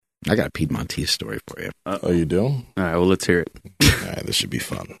I got a Piedmontese story for you. Oh, you do? All right, well, let's hear it. All right, this should be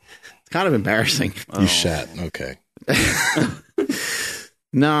fun. It's kind of embarrassing. You shat. Okay.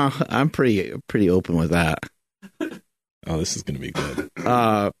 No, I'm pretty open with that. Oh, this is going to be good.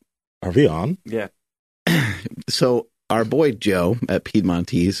 Are we on? Yeah. So our boy Joe at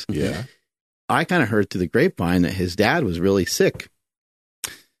Piedmontese, yeah, I kind of heard through the grapevine that his dad was really sick.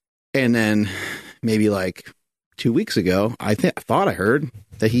 And then maybe like 2 weeks ago, I thought I heard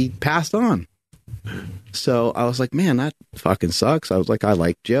that he passed on. So I was like, man, that fucking sucks. I was like, I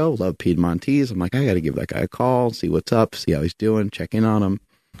like Joe, love Piedmontese. I'm like, I got to give that guy a call, see what's up, see how he's doing, check in on him,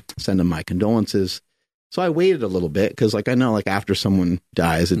 send him my condolences. So I waited a little bit because, like, I know, like, after someone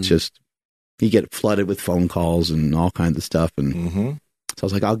dies, it's just, you get flooded with phone calls and all kinds of stuff. And so I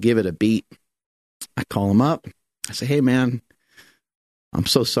was like, I'll give it a beat. I call him up. I say, hey, man, I'm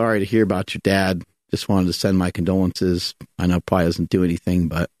so sorry to hear about your dad. Just wanted to send my condolences. I know it probably doesn't do anything,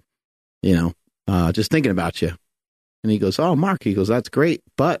 but, you know, just thinking about you. And he goes, oh, Mark, he goes, that's great.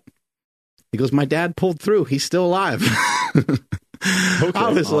 But he goes, my dad pulled through. He's still alive. Okay. I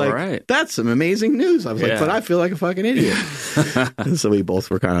was like, that's some amazing news. I was like, but I feel like a fucking idiot. And so we both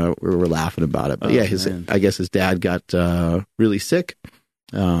were we were laughing about it. But I guess his dad got really sick.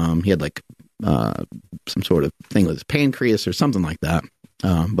 He had like some sort of thing with his pancreas or something like that.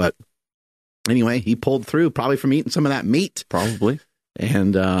 But anyway, he pulled through probably from eating some of that meat. Probably.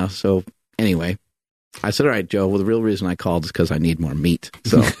 And so anyway, I said, all right, Joe, well, the real reason I called is because I need more meat.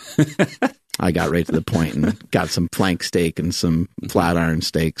 So I got right to the point and got some flank steak and some flat iron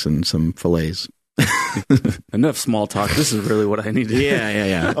steaks and some fillets. Enough small talk. This is really what I need to do.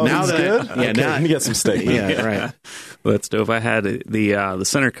 Yeah. Oh, now good? Okay, let me get some steak. Yeah, right. Well, that's dope. I had the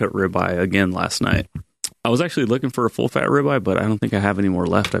center cut ribeye again last night. I was actually looking for a full fat ribeye, but I don't think I have any more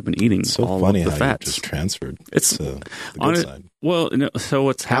left. I've been eating all of the fats. You just transferred. It's the good side. Well, no, so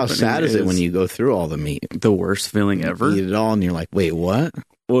what's happening? How sad is it when you go through all the meat? The worst feeling ever. You eat it all, and you're like, wait, what?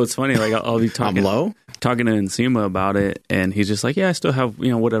 Well, it's funny. Like I'll be talking, I'm low, talking to Nsima about it, and he's just like, "Yeah, I still have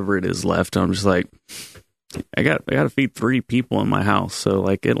whatever it is left." And I'm just like, I got to feed 3 people in my house, so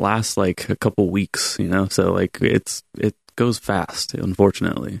like it lasts like a couple weeks, So like it goes fast,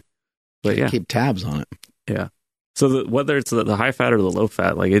 unfortunately. But yeah, keep tabs on it. Yeah. So whether it's the high fat or the low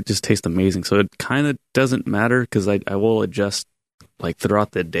fat, like it just tastes amazing. So it kind of doesn't matter because I will adjust like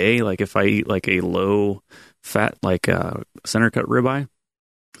throughout the day. Like if I eat like a low fat like center cut ribeye,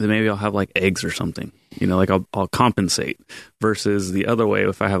 then maybe I'll have like eggs or something. Like I'll compensate. Versus the other way,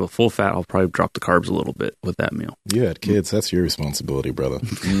 if I have a full fat, I'll probably drop the carbs a little bit with that meal. You had kids. That's your responsibility, brother.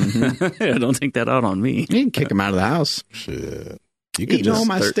 Yeah, don't take that out on me. You can kick them out of the house. Shit. You could just all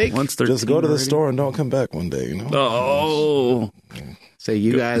my steak. Just go to the store and don't come back one day. Oh. Say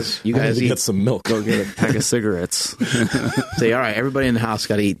you guys get some milk. Go get a pack of cigarettes. Say, all right, everybody in the house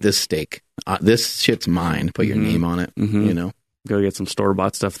got to eat this steak. This shit's mine. Put your name on it. Go get some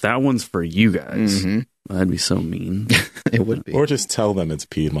store-bought stuff. That one's for you guys. That'd be so mean. It would be. Or just tell them it's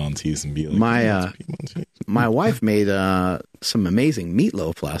Piedmontese and be like, my wife made some amazing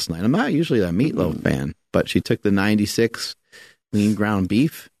meatloaf last night. I'm not usually a meatloaf fan, but she took the 96 lean ground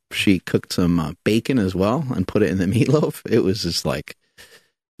beef. She cooked some bacon as well and put it in the meatloaf. It was just like,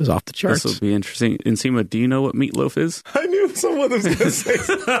 it was off the charts. This will be interesting. Nsima, do you know what meatloaf is? I knew someone was going to say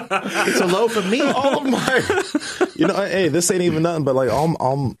it's a loaf of meat. All of my, hey, this ain't even nothing, but like all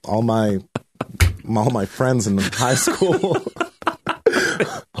my friends in high school,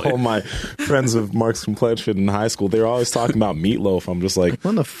 all my friends of Mark's complexion in high school, they're always talking about meatloaf. I'm just like,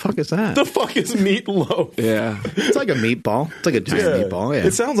 what the fuck is that? The fuck is meatloaf? Yeah. It's like a meatball. It's like a giant meatball. Yeah.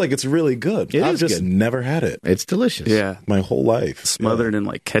 It sounds like it's really good. I've just never had it. It's delicious. Yeah. My whole life. Smothered in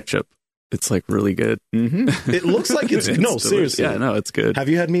like ketchup. It's like really good. It looks like it's no, seriously. Yeah, no, it's good. Have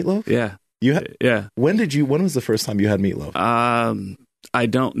you had meatloaf? Yeah. You had? Yeah. When was the first time you had meatloaf? I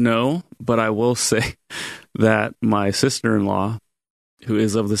don't know, but I will say that my sister-in-law, who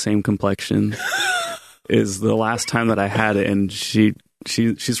is of the same complexion, is the last time that I had it, and she's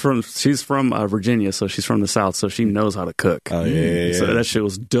from Virginia, so she's from the South, so she knows how to cook. Oh yeah. So that shit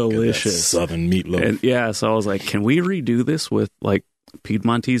was delicious. Southern meatloaf. And so I was like, can we redo this with like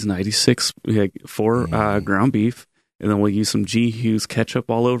Piedmontese 96 ground beef? And then we'll use some G. Hughes ketchup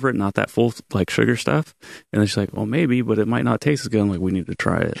all over it, not that full like sugar stuff. And then she's like, well, maybe, but it might not taste as good. I'm like, we need to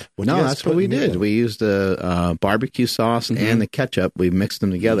try it. No, that's what we did. We used the barbecue sauce and the ketchup. We mixed them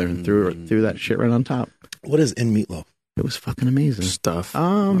together and threw that shit right on top. What is in meatloaf? It was fucking amazing stuff.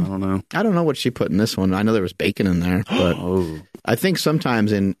 I don't know what she put in this one. I know there was bacon in there, but I think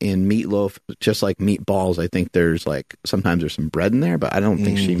sometimes in meatloaf, just like meatballs, I think there's like sometimes there's some bread in there, but I don't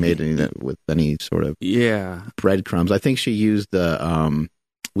think she made any with any sort of breadcrumbs. I think she used the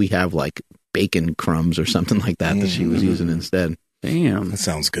we have like bacon crumbs or something like that that she was using instead. Damn. That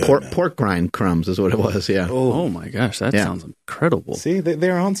sounds good. Pork rind crumbs is what it was. Yeah. Oh my gosh, that sounds incredible. See,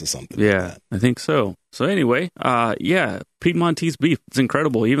 they're onto something. Yeah, like that. I think so. So anyway, Piedmontese beef, it's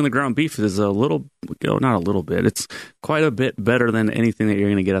incredible. Even the ground beef is a little, not a little bit, it's quite a bit better than anything that you're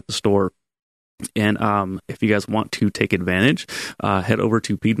going to get at the store. And if you guys want to take advantage, head over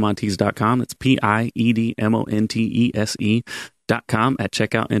to Piedmontese.com. It's Piedmontese.com. At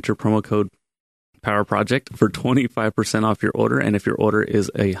checkout, enter promo code Power Project for 25% off your order. And if your order is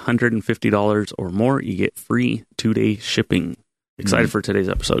 $150 or more, you get free 2-day shipping. Excited for today's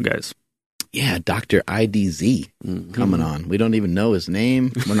episode, guys. Yeah, Dr. IDZ coming on. We don't even know his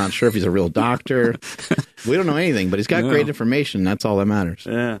name. We're not sure if he's a real doctor. We don't know anything, but he's got great information. That's all that matters.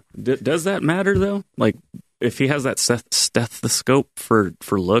 Yeah. Does that matter, though? Like, if he has that stethoscope for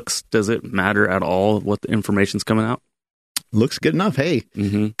looks, does it matter at all what the information's coming out? Looks good enough. Hey,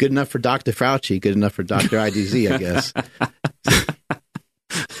 good enough for Dr. Fauci, good enough for Dr. IDZ, I guess.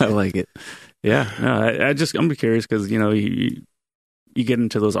 I like it. Yeah. No, I'm curious because, you get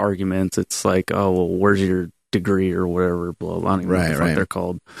into those arguments. It's like, oh, well, where's your degree or whatever, blah, blah. I don't even know what they're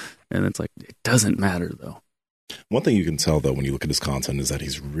called. And it's like, it doesn't matter, though. One thing you can tell, though, when you look at his content is that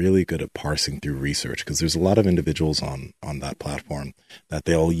he's really good at parsing through research, because there's a lot of individuals on that platform that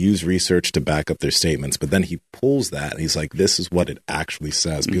they'll use research to back up their statements, but then he pulls that and he's like, this is what it actually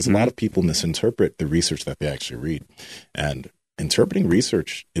says, because a lot of people misinterpret the research that they actually read. And interpreting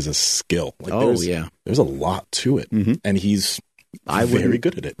research is a skill. Like, there's a lot to it. And he's very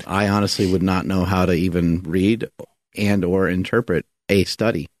good at it. I honestly would not know how to even read and or interpret a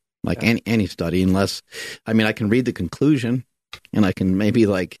study, like any study, unless, I can read the conclusion and I can maybe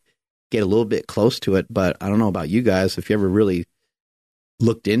like get a little bit close to it. But I don't know about you guys. If you ever really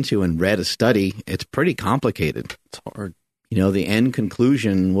looked into and read a study, it's pretty complicated. It's hard. The end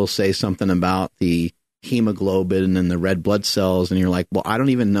conclusion will say something about the hemoglobin and the red blood cells. And you're like, well, I don't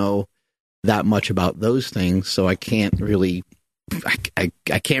even know that much about those things. So I can't really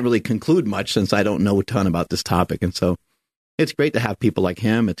conclude much since I don't know a ton about this topic. And so it's great to have people like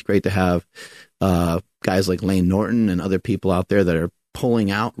him. It's great to have guys like Lane Norton and other people out there that are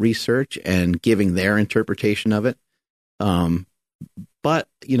pulling out research and giving their interpretation of it. But,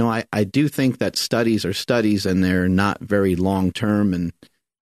 I do think that studies are studies and they're not very long term, and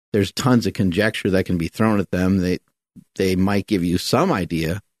there's tons of conjecture that can be thrown at them. They might give you some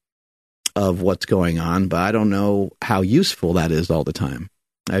idea of what's going on, but I don't know how useful that is all the time.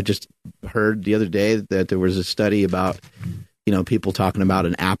 I just heard the other day that there was a study about, people talking about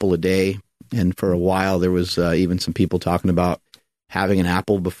an apple a day. And for a while, there was even some people talking about having an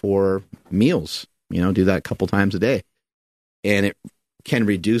apple before meals, do that a couple times a day. And it can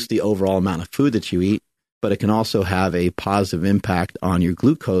reduce the overall amount of food that you eat, but it can also have a positive impact on your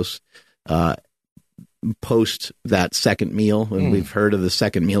glucose post that second meal. And we've heard of the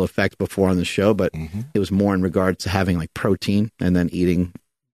second meal effect before on the show, but it was more in regards to having like protein and then eating,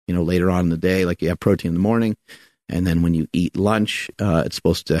 later on in the day, like you have protein in the morning. And then when you eat lunch, it's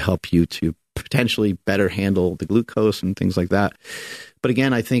supposed to help you to potentially better handle the glucose and things like that. But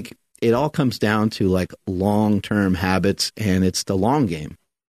again, I think it all comes down to like long-term habits, and it's the long game.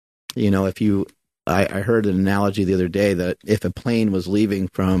 I heard an analogy the other day that if a plane was leaving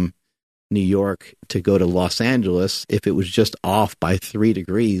from New York to go to Los Angeles, if it was just off by 3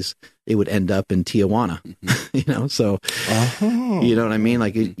 degrees, it would end up in Tijuana, so, you know what I mean?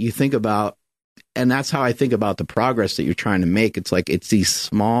 Like you think about, and that's how I think about the progress that you're trying to make. It's like, it's these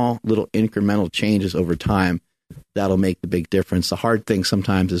small little incremental changes over time that'll make the big difference. The hard thing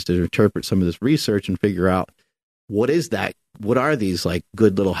sometimes is to interpret some of this research and figure out what is that? What are these like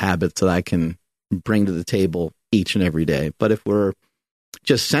good little habits that I can bring to the table each and every day? But if we're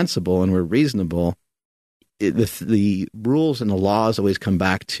just sensible and we're reasonable, the rules and the laws always come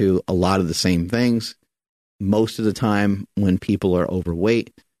back to a lot of the same things. Most of the time when people are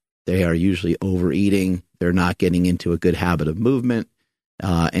overweight, they are usually overeating. They're not getting into a good habit of movement.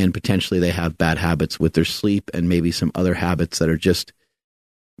 And potentially they have bad habits with their sleep and maybe some other habits that are just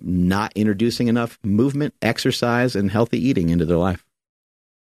not introducing enough movement, exercise, and healthy eating into their life.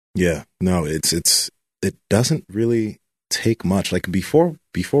 Yeah, no, it doesn't really take much. Like before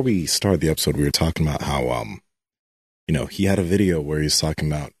we started the episode, we were talking about how, he had a video where he's talking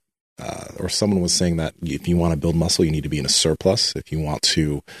about, or someone was saying that if you want to build muscle, you need to be in a surplus. If you want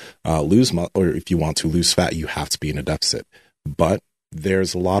to if you want to lose fat, you have to be in a deficit. But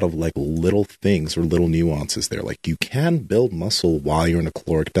there's a lot of like little things or little nuances there. Like you can build muscle while you're in a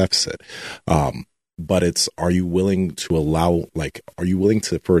caloric deficit. But are you willing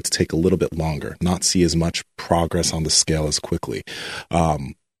for it to take a little bit longer, not see as much progress on the scale as quickly?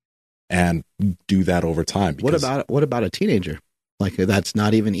 and do that over time. What about a teenager? Like that's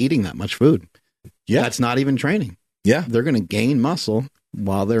not even eating that much food. Yeah. That's not even training. Yeah. They're going to gain muscle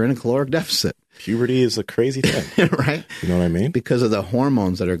while they're in a caloric deficit. Puberty is a crazy thing. Right? You know what I mean? Because of the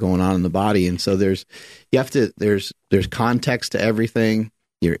hormones that are going on in the body. And so there's context to everything.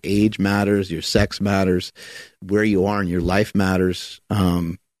 Your age matters, your sex matters, where you are in your life matters.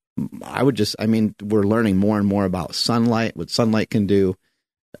 We're learning more and more about sunlight, what sunlight can do.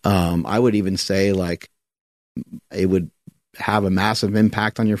 I would even say like it would have a massive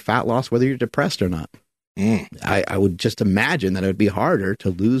impact on your fat loss, whether you're depressed or not. I would just imagine that it would be harder to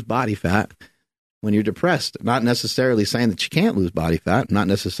lose body fat when you're depressed. Not necessarily saying that you can't lose body fat, not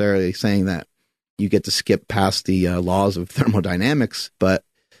necessarily saying that you get to skip past the laws of thermodynamics, but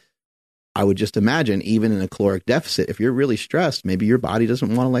I would just imagine even in a caloric deficit, if you're really stressed, maybe your body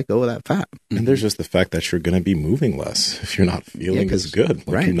doesn't want to let go of that fat. And there's just the fact that you're going to be moving less if you're not feeling as good.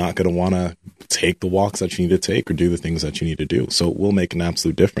 Like You're not going to want to take the walks that you need to take or do the things that you need to do. So it will make an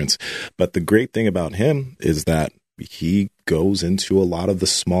absolute difference. But the great thing about him is that he goes into a lot of the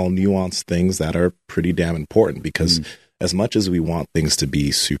small nuanced things that are pretty damn important, because as much as we want things to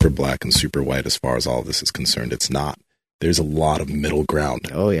be super black and super white as far as all of this is concerned, it's not. There's a lot of middle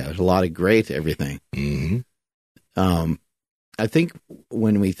ground. Oh yeah, there's a lot of gray to everything. I think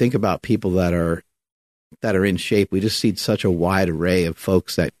when we think about people that are in shape, we just see such a wide array of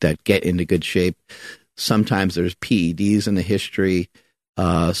folks that get into good shape. Sometimes there's PEDs in the history.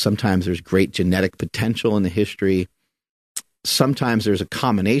 Sometimes there's great genetic potential in the history. Sometimes there's a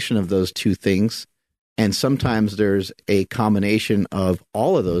combination of those two things. And sometimes there's a combination of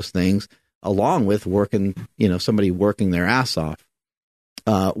all of those things along with somebody working their ass off.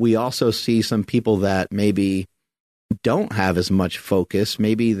 We also see some people that maybe don't have as much focus.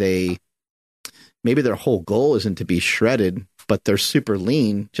 Maybe their whole goal isn't to be shredded, but they're super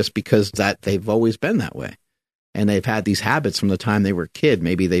lean just because that they've always been that way. And they've had these habits from the time they were a kid.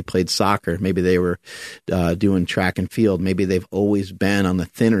 Maybe they played soccer. Maybe they were doing track and field. Maybe they've always been on the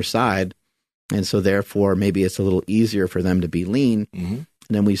thinner side. And so therefore, maybe it's a little easier for them to be lean.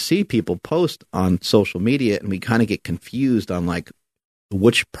 And then we see people post on social media and we kind of get confused on like,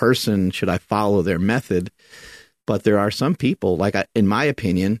 which person should I follow their method? But there are some people, like in my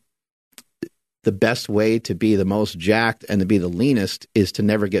opinion, the best way to be the most jacked and to be the leanest is to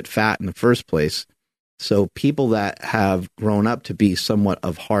never get fat in the first place. So people that have grown up to be somewhat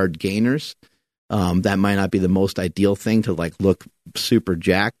of hard gainers, that might not be the most ideal thing to like look super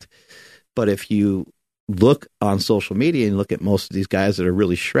jacked. But if you look on social media and look at most of these guys that are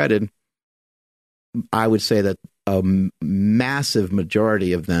really shredded, I would say that a massive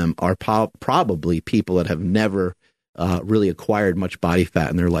majority of them are probably people that have never really acquired much body fat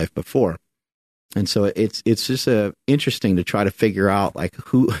in their life before. And so it's just interesting to try to figure out like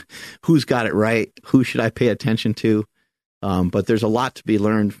who's got it right, who should I pay attention to. But there's a lot to be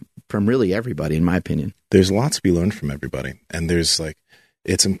learned from really everybody, in my opinion. There's a lot to be learned from everybody. And there's like,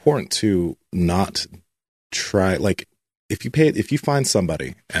 it's important to not try, like, if you find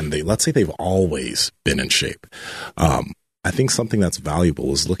somebody and let's say they've always been in shape, I think something that's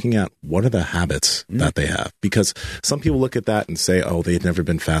valuable is looking at what are the habits that they have, because some people look at that and say, oh, they've never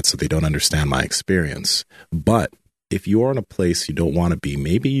been fat, so they don't understand my experience. But if you're in a place you don't want to be,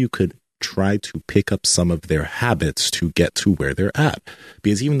 maybe you could try to pick up some of their habits to get to where they're at,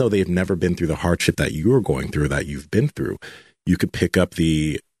 because even though they've never been through the hardship that you're going through, that you've been through, you could pick up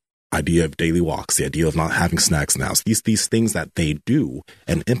the idea of daily walks, the idea of not having snacks in the house, these things that they do,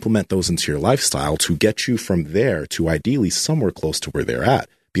 and implement those into your lifestyle to get you from there to ideally somewhere close to where they're at,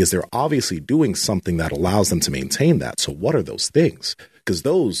 because they're obviously doing something that allows them to maintain that. So what are those things? Because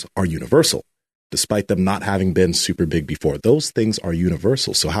those are universal, despite them not having been super big before. Those things are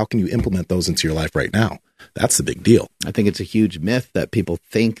universal. So how can you implement those into your life right now? That's the big deal. I think it's a huge myth that people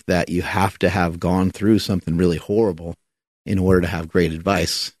think that you have to have gone through something really horrible in order to have great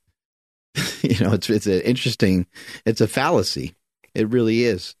advice. It's a fallacy. It really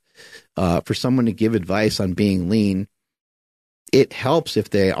is. For someone to give advice on being lean, it helps if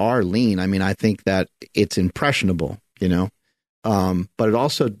they are lean. I mean, I think that it's impressionable, but it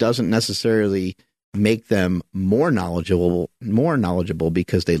also doesn't necessarily make them more knowledgeable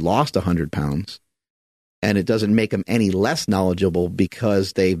because they lost 100 pounds. And it doesn't make them any less knowledgeable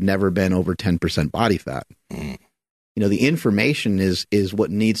because they've never been over 10% body fat. The information is what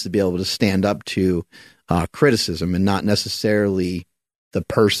needs to be able to stand up to criticism, and not necessarily the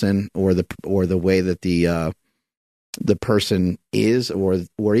person or the way that the person is,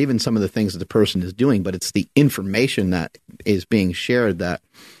 or even some of the things that the person is doing. But it's the information that is being shared that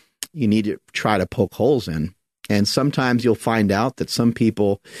you need to try to poke holes in. And sometimes you'll find out that some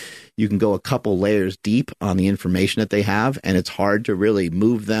people, you can go a couple layers deep on the information that they have, and it's hard to really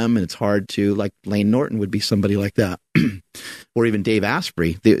move them. And it's hard to, like Lane Norton would be somebody like that, or even Dave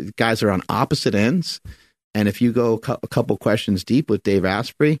Asprey. The guys are on opposite ends. And if you go a couple questions deep with Dave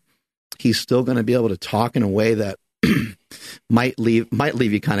Asprey, he's still going to be able to talk in a way that might leave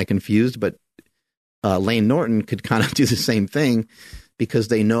you kind of confused. But Lane Norton could kind of do the same thing, because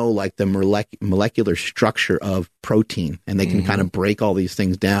they know like the molecular structure of protein, and they can kind of break all these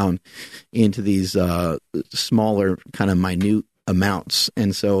things down into these smaller kind of minute amounts.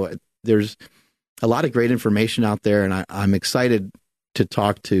 And so there's a lot of great information out there, and I'm excited to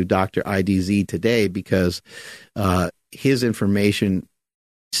talk to Dr. IDZ today, because his information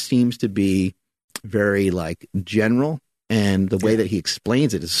seems to be very like general, and the way that he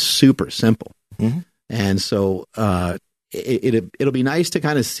explains it is super simple. And so it'll be nice to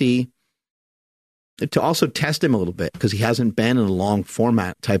kind of see, to also test him a little bit, because he hasn't been in a long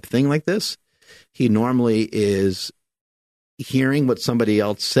format type thing like this. He normally is hearing what somebody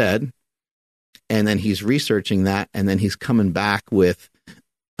else said, and then he's researching that, and then he's coming back with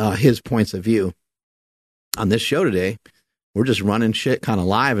his points of view. On this show today, we're just running shit kind of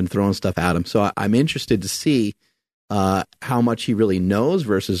live and throwing stuff at him. So I'm interested to see how much he really knows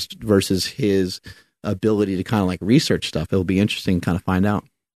versus his ability to kind of like research stuff. It'll be interesting to kind of find out.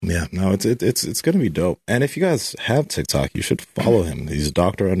 Yeah, no, it's going to be dope. And if you guys have TikTok, you should follow him. He's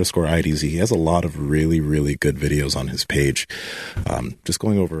Dr._IDZ. He has a lot of really, really good videos on his page. Just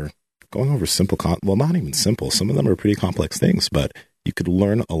going over simple, well, not even simple. Some of them are pretty complex things, but you could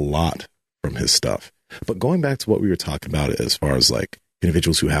learn a lot from his stuff. But going back to what we were talking about as far as like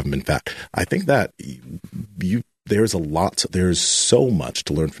individuals who haven't been fat, I think that there's so much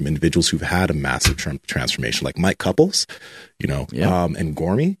to learn from individuals who've had a massive transformation, like Mike Couples, and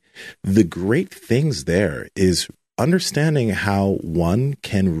Gormy. The great things there is understanding how one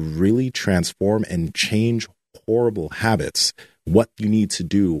can really transform and change horrible habits, what you need to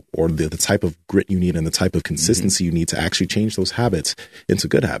do, or the type of grit you need and the type of consistency you need to actually change those habits into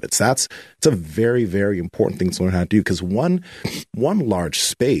good habits. It's a very, very important thing to learn how to do, because one large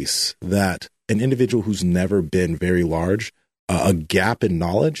space that an individual who's never been very large, a gap in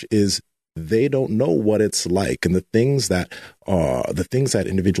knowledge is they don't know what it's like, and the things that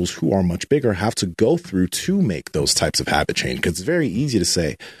individuals who are much bigger have to go through to make those types of habit change. Because it's very easy to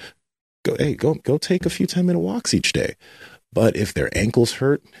say, go take a few 10-minute walks each day. But if their ankles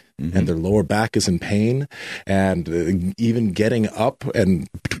hurt and their lower back is in pain, and even getting up and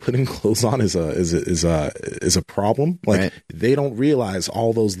putting clothes on is a problem, like right. They don't realize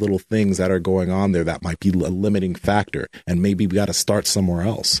all those little things that are going on there that might be a limiting factor, and maybe we got to start somewhere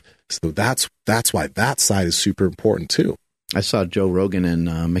else. So that's why that side is super important too. I saw Joe Rogan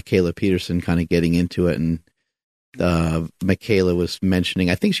and Michaela Peterson kind of getting into it, and Michaela was mentioning,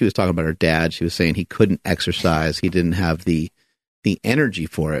 I think she was talking about her dad. She was saying he couldn't exercise. He didn't have the energy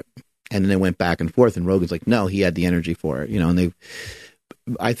for it. And then they went back and forth, and Rogan's like, no, he had the energy for it, and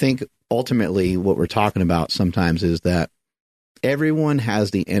I think ultimately what we're talking about sometimes is that everyone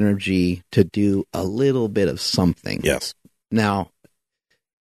has the energy to do a little bit of something. Yes. Now,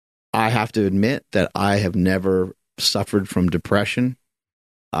 I have to admit that I have never suffered from depression.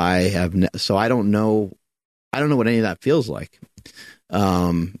 So I don't know what any of that feels like.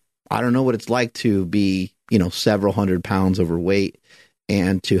 I don't know what it's like to be, several hundred pounds overweight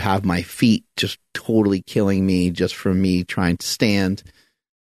and to have my feet just totally killing me just from me trying to stand.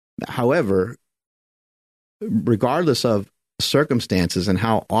 However, regardless of circumstances and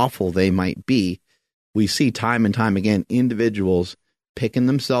how awful they might be, we see time and time again individuals picking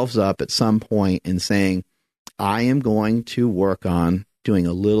themselves up at some point and saying, I am going to work on doing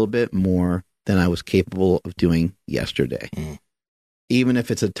a little bit more than I was capable of doing yesterday, even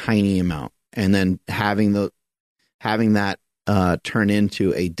if it's a tiny amount, and then having that turn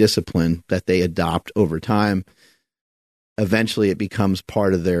into a discipline that they adopt over time. Eventually, it becomes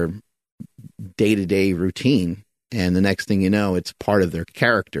part of their day-to-day routine, and the next thing you know, it's part of their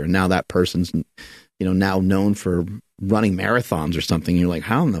character. Now that person's, now known for running marathons or something. You're like,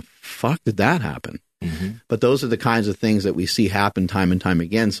 how in the fuck did that happen? Mm-hmm. But those are the kinds of things that we see happen time and time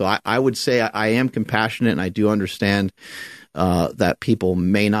again. So I would say I am compassionate, and I do understand that people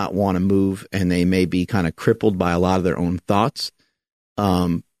may not want to move, and they may be kind of crippled by a lot of their own thoughts.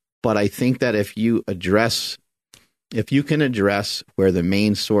 But I think that if you can address where the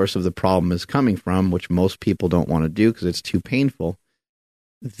main source of the problem is coming from, which most people don't want to do because it's too painful,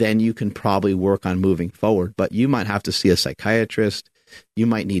 then you can probably work on moving forward. But you might have to see a psychiatrist. You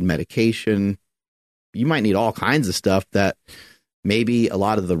might need medication. You might need all kinds of stuff that maybe a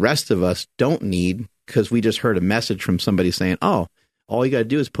lot of the rest of us don't need because we just heard a message from somebody saying, oh, all you got to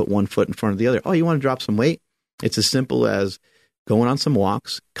do is put one foot in front of the other. Oh, you want to drop some weight? It's as simple as going on some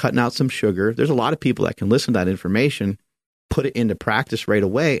walks, cutting out some sugar. There's a lot of people that can listen to that information, put it into practice right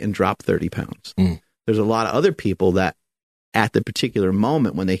away, and drop 30 pounds. There's a lot of other people that at the particular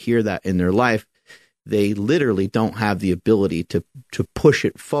moment when they hear that in their life, they literally don't have the ability to push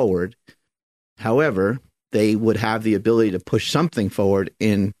it forward. However, they would have the ability to push something forward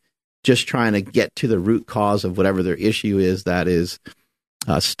in just trying to get to the root cause of whatever their issue is that is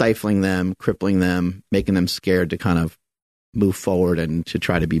stifling them, crippling them, making them scared to kind of move forward and to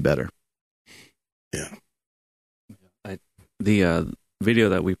try to be better. Yeah. The video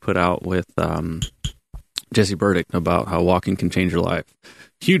that we put out with Jesse Burdick about how walking can change your life,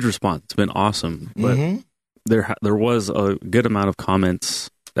 huge response. It's been awesome. But there was a good amount of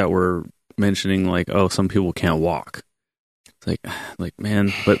comments that were mentioning like, oh, some people can't walk. It's like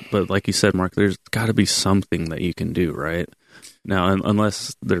man, but like you said, Mark, there's got to be something that you can do, right? Now,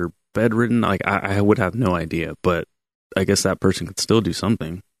 unless they're bedridden, like I would have no idea, but I guess that person could still do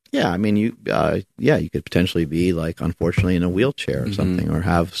something. Yeah, I mean, you could potentially be like, unfortunately, in a wheelchair or something, or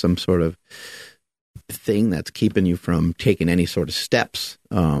have some sort of thing that's keeping you from taking any sort of steps.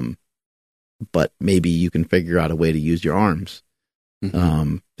 But maybe you can figure out a way to use your arms.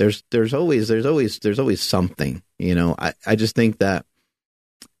 There's always something, you know. I just think that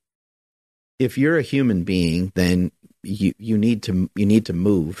if you're a human being, then you need to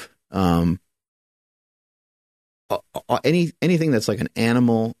move. Anything that's like an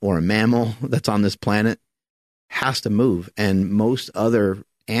animal or a mammal that's on this planet has to move, and most other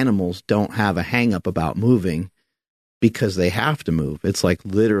animals don't have a hang up about moving because they have to move. It's like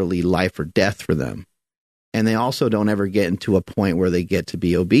literally life or death for them. And they also don't ever get into a point where they get to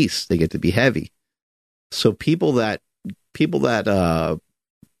be obese. They get to be heavy. So people that dig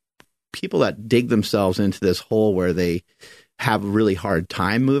themselves into this hole where they have a really hard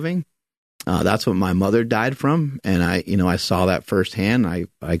time moving, that's what my mother died from. And I saw that firsthand. I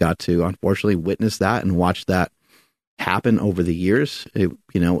got to unfortunately witness that and watch that happen over the years. It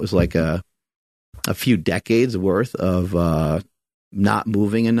was like a few decades worth of not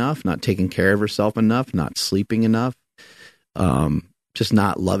moving enough, not taking care of herself enough, not sleeping enough, just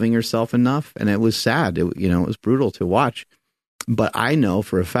not loving herself enough. And it was sad. It was brutal to watch. But I know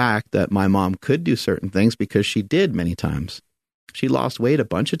for a fact that my mom could do certain things because she did many times. She lost weight a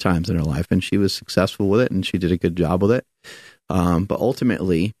bunch of times in her life, and she was successful with it, and she did a good job with it. But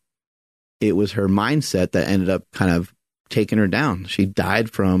ultimately, it was her mindset that ended up kind of taking her down. She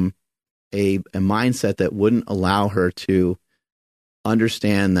died from a mindset that wouldn't allow her to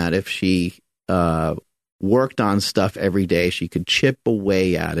understand that if she worked on stuff every day, she could chip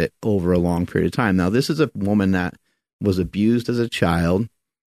away at it over a long period of time. Now, this is a woman that was abused as a child.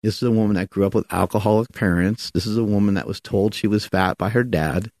 This is a woman that grew up with alcoholic parents. This is a woman that was told she was fat by her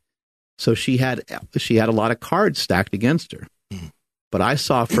dad. So she had a lot of cards stacked against her. But I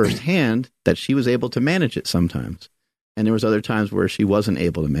saw firsthand that she was able to manage it sometimes. And there was other times where she wasn't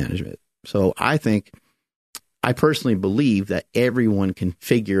able to manage it. So I personally believe that everyone can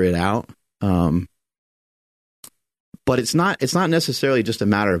figure it out. But it's not necessarily just a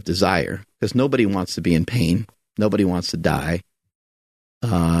matter of desire, because nobody wants to be in pain. Nobody wants to die.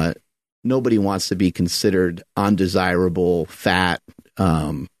 Nobody wants to be considered undesirable, fat.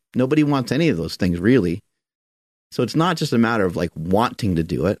 Nobody wants any of those things, really. So it's not just a matter of like wanting to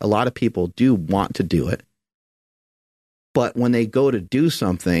do it. A lot of people do want to do it. But when they go to do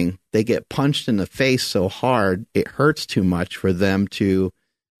something, they get punched in the face so hard, it hurts too much for them to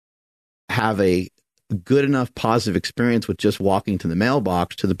have a good enough positive experience with just walking to the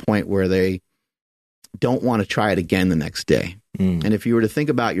mailbox to the point where they don't want to try it again the next day. And if you were to think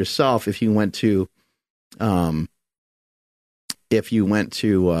about yourself, if you went to try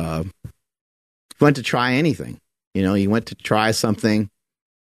anything, you went to try something,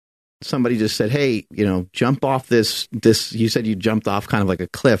 somebody just said, hey, jump off this, you said you jumped off kind of like a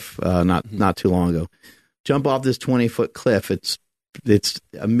cliff, not too long ago, jump off this 20-foot cliff. It's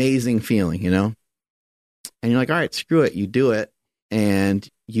amazing feeling, and you're like, all right, screw it. You do it. And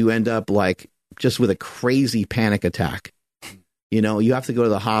you end up like just with a crazy panic attack. You have to go to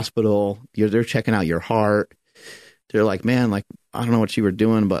the hospital. They're checking out your heart. They're like, man, like, I don't know what you were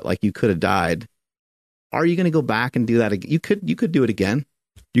doing, but like you could have died. Are you going to go back and do that again? You could do it again.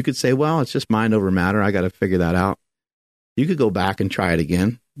 You could say, well, it's just mind over matter. I got to figure that out. You could go back and try it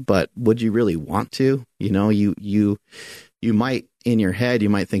again, but would you really want to? You might, in your head, you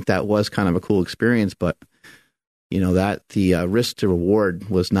might think that was kind of a cool experience, but that the risk to reward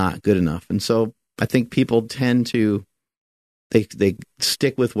was not good enough. And so I think people tend to, they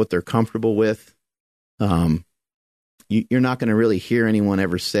stick with what they're comfortable with. You're not going to really hear anyone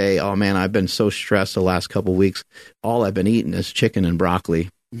ever say, "Oh man, I've been so stressed the last couple of weeks. All I've been eating is chicken and broccoli."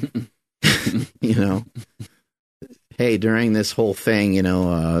 You know, hey, during this whole thing,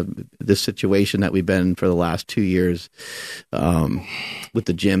 this situation that we've been in for the last 2 years, with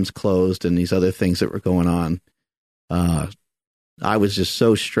the gyms closed and these other things that were going on, I was just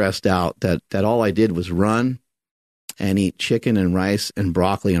so stressed out that all I did was run and eat chicken and rice and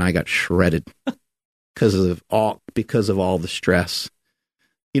broccoli, and I got shredded because of all the stress.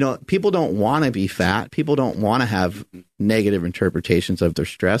 People don't want to be fat. People don't want to have negative interpretations of their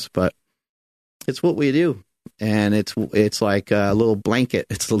stress, but it's what we do. And it's like a little blanket.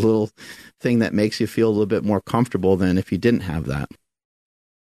 It's the little thing that makes you feel a little bit more comfortable than if you didn't have that.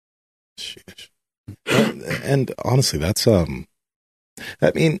 Sheesh. And honestly, that's I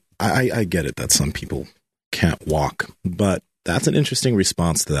get it that some people can't walk, but that's an interesting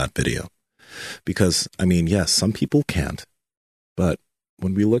response to that video. Because, yes, some people can't, but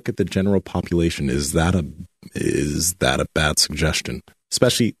when we look at the general population, is that a bad suggestion?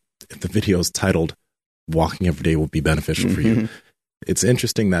 Especially if the video is titled, "Walking Every Day Will Be Beneficial for You." It's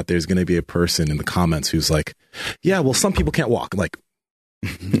interesting that there's going to be a person in the comments who's like, "Yeah, well, some people can't walk." Like,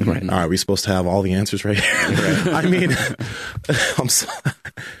 right. Are we supposed to have all the answers right here? Right. I'm sorry.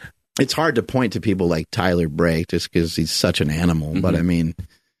 It's hard to point to people like Tyler Bray just because he's such an animal. But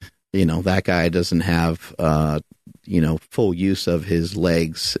that guy doesn't have, full use of his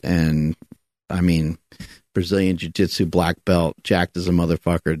legs. And Brazilian Jiu-Jitsu black belt, jacked as a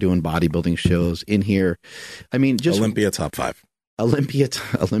motherfucker, doing bodybuilding shows in here. Just Olympia top 5. Olympia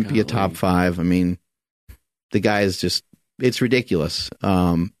top 5. The guy is just, it's ridiculous.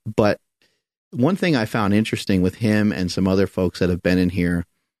 But one thing I found interesting with him and some other folks that have been in here,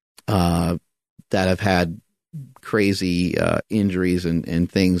 that have had crazy injuries and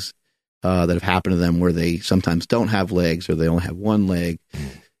things that have happened to them where they sometimes don't have legs or they only have one leg,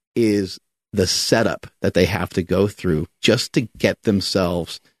 is the setup that they have to go through just to get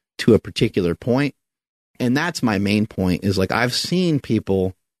themselves to a particular point. And that's my main point, is like, I've seen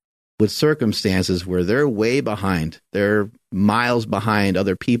people with circumstances where they're way behind. They're miles behind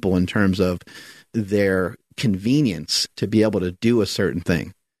other people in terms of their convenience to be able to do a certain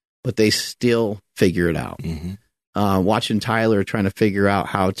thing, but they still figure it out. Watching Tyler trying to figure out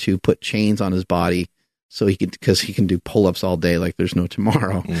how to put chains on his body so because he can do pull-ups all day like there's no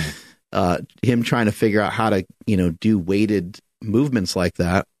tomorrow. Him trying to figure out how to, do weighted movements like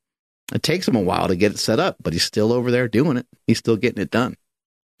that. It takes him a while to get it set up, but he's still over there doing it. He's still getting it done.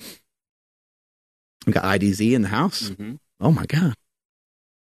 We got IDZ in the house. Oh my God.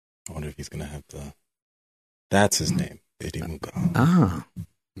 I wonder if he's going to have that's his name.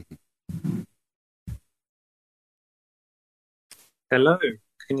 Hello.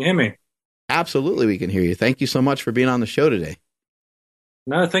 Can you hear me? Absolutely, we can hear you. Thank you so much for being on the show today.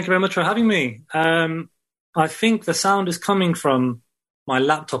 No, thank you very much for having me. I think the sound is coming from my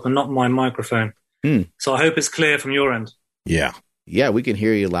laptop and not my microphone. So I hope it's clear from your end. Yeah. Yeah, we can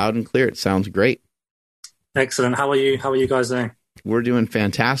hear you loud and clear. It sounds great. Excellent. How are you? How are you guys doing? We're doing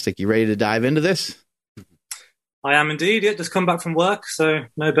fantastic. You ready to dive into this? I am indeed. Yeah, just come back from work, so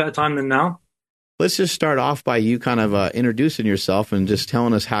no better time than now. Let's just start off by you kind of introducing yourself and just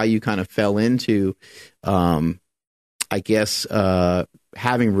telling us how you kind of fell into, having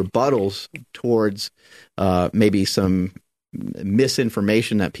rebuttals towards maybe some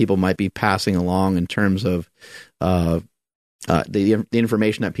misinformation that people might be passing along in terms of the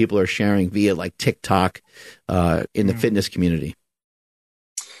information that people are sharing via like TikTok in the fitness community.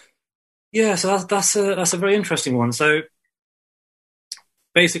 Yeah, so that's a very interesting one. So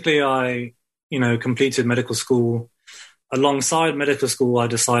basically, I completed medical school. Alongside medical school, I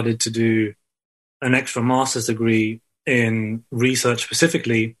decided to do an extra master's degree in research,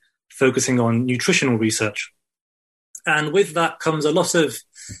 specifically focusing on nutritional research. And with that comes a lot of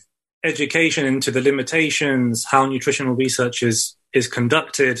education into the limitations, how nutritional research is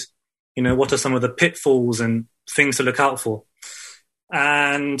conducted, what are some of the pitfalls and things to look out for.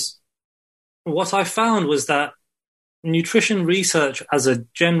 And what I found was that nutrition research as a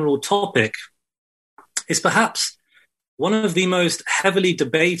general topic is perhaps one of the most heavily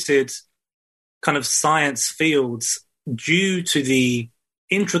debated kind of science fields due to the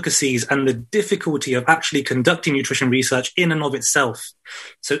intricacies and the difficulty of actually conducting nutrition research in and of itself.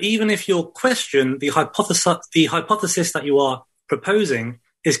 So even if your question, the hypothesis that you are proposing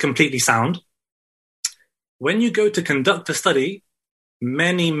is completely sound, when you go to conduct a study,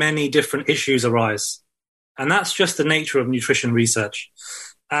 many, many different issues arise. And that's just the nature of nutrition research.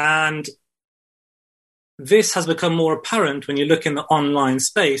 And this has become more apparent when you look in the online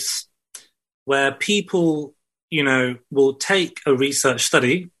space, where people, will take a research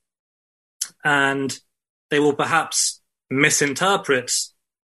study and they will perhaps misinterpret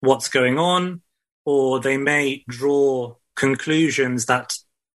what's going on, or they may draw conclusions that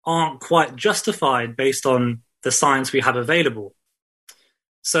aren't quite justified based on the science we have available.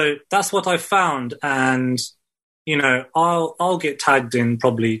 So that's what I found. And, I'll get tagged in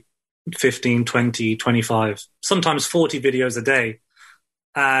probably 15, 20, 25, sometimes 40 videos a day.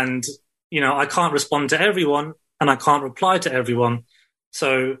 And, I can't respond to everyone and I can't reply to everyone.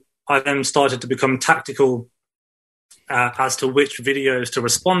 So I then started to become tactical as to which videos to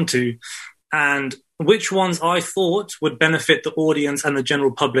respond to and which ones I thought would benefit the audience and the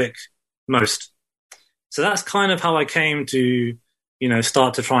general public most. So that's kind of how I came to,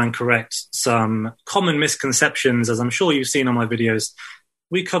 start to try and correct some common misconceptions, as I'm sure you've seen on my videos.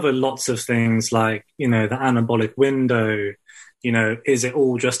 We cover lots of things like, the anabolic window, is it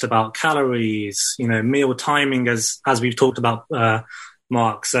all just about calories, meal timing, as we've talked about,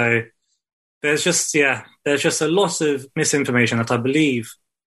 Mark. So there's just a lot of misinformation that I believe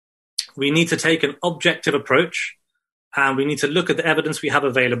we need to take an objective approach and we need to look at the evidence we have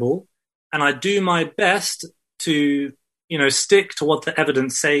available. And I do my best to, stick to what the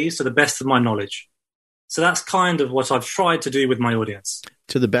evidence says to the best of my knowledge. So that's kind of what I've tried to do with my audience.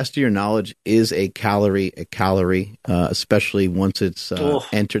 To the best of your knowledge, is a calorie, especially once it's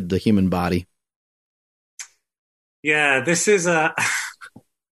entered the human body? Yeah, this is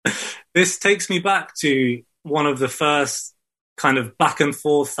this takes me back to one of the first kind of back and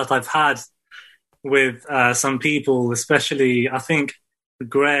forth that I've had with some people, especially I think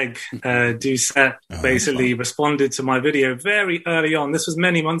Greg Doucette basically responded to my video very early on. This was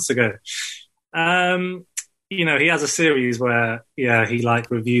many months ago. He has a series where, he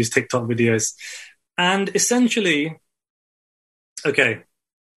reviews TikTok videos. And essentially, okay,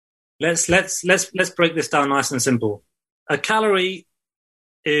 let's break this down nice and simple. A calorie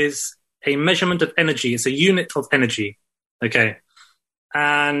is a measurement of energy. It's a unit of energy. Okay.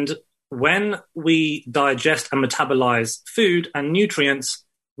 And when we digest and metabolize food and nutrients,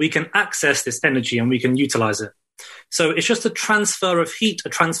 we can access this energy and we can utilize it. So it's just a transfer of heat, a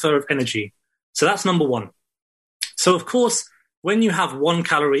transfer of energy. So that's number one. So of course, when you have 1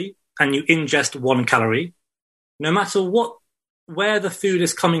 calorie and you ingest 1 calorie, no matter where the food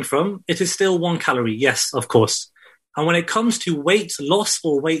is coming from, it is still 1 calorie. Yes, of course. And when it comes to weight loss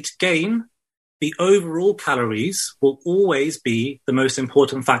or weight gain, the overall calories will always be the most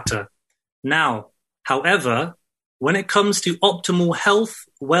important factor. Now, however, when it comes to optimal health,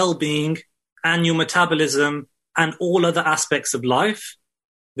 well-being, and your metabolism and all other aspects of life,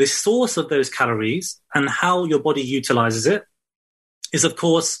 the source of those calories and how your body utilizes it is, of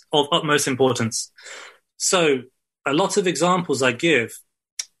course, of utmost importance. So a lot of examples I give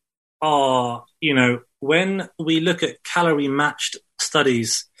are, when we look at calorie-matched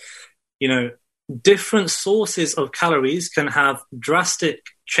studies, different sources of calories can have drastic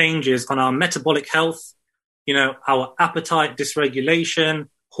changes on our metabolic health, our appetite dysregulation,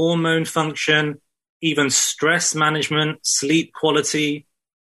 hormone function, even stress management, sleep quality.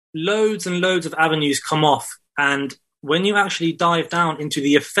 Loads and loads of avenues come off. And when you actually dive down into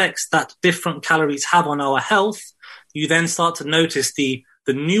the effects that different calories have on our health, you then start to notice the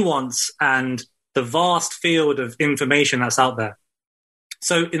nuance and the vast field of information that's out there.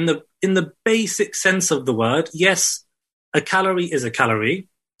 So in the basic sense of the word, yes, a calorie is a calorie.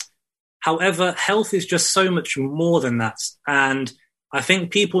 However, health is just so much more than that. And I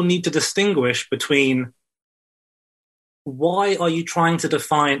think people need to distinguish between why are you trying to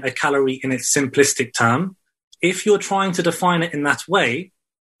define a calorie in its simplistic term? If you're trying to define it in that way,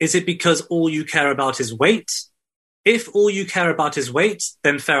 is it because all you care about is weight? If all you care about is weight,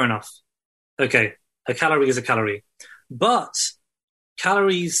 then fair enough. Okay, a calorie is a calorie. But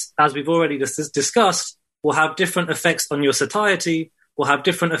calories, as we've already discussed, will have different effects on your satiety, will have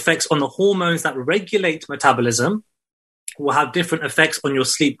different effects on the hormones that regulate metabolism, will have different effects on your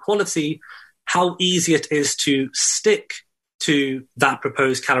sleep quality, how easy it is to stick to that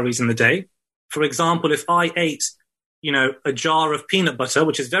proposed calories in the day. For example, if I ate, a jar of peanut butter,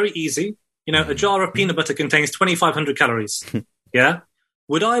 which is very easy, a jar of peanut butter contains 2,500 calories. Yeah.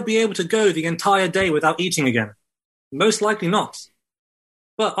 Would I be able to go the entire day without eating again? Most likely not.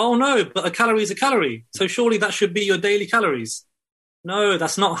 But, but a calorie is a calorie. So surely that should be your daily calories. No,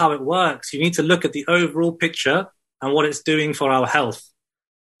 that's not how it works. You need to look at the overall picture and what it's doing for our health.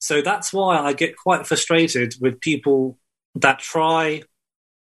 So that's why I get quite frustrated with people that try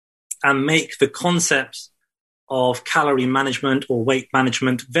and make the concept of calorie management or weight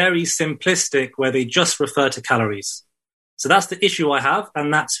management very simplistic, where they just refer to calories. So that's the issue I have,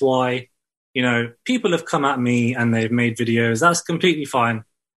 and that's why people have come at me and they've made videos. That's completely fine.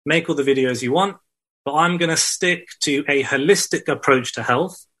 Make all the videos you want, but I'm going to stick to a holistic approach to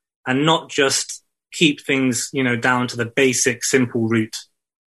health and not just keep things, down to the basic, simple route.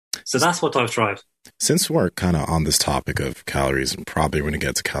 So that's what I've tried. Since we're kind of on this topic of calories, and probably we're going to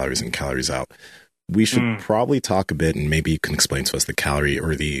get to calories and calories out, we should probably talk a bit, and maybe you can explain to us the calorie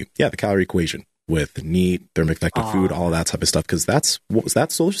or the calorie equation with NEAT, thermoconnected food, all that type of stuff, because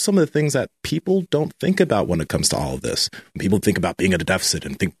those are some of the things that people don't think about when it comes to all of this. When people think about being at a deficit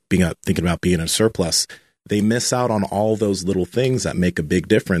and thinking about being in a surplus, they miss out on all those little things that make a big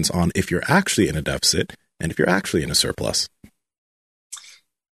difference on if you're actually in a deficit and if you're actually in a surplus.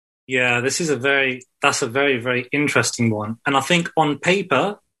 Yeah, that's a very, very interesting one. And I think on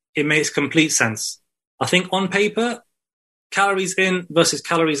paper, it makes complete sense. I think on paper, calories in versus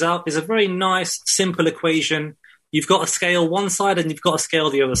calories out is a very nice, simple equation. You've got a scale one side and you've got a scale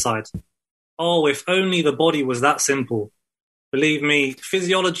the other side. Oh, if only the body was that simple. Believe me,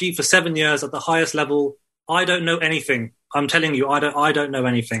 physiology for 7 years at the highest level, I don't know anything. I'm telling you, I don't know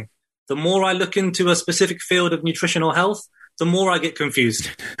anything. The more I look into a specific field of nutritional health, the more I get confused.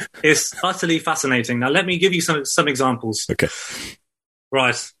 It's utterly fascinating. Now, let me give you some examples. Okay.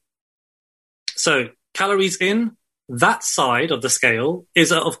 Right. So, calories in, that side of the scale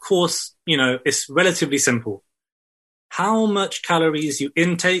is, of course, it's relatively simple. How much calories you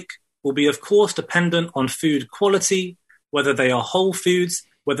intake will be, of course, dependent on food quality, whether they are whole foods,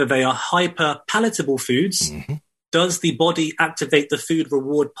 whether they are hyper-palatable foods. Mm-hmm. Does the body activate the food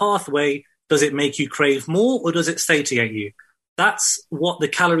reward pathway? Does it make you crave more, or does it satiate you? That's what the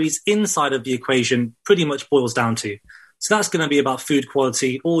calories inside of the equation pretty much boils down to. So that's going to be about food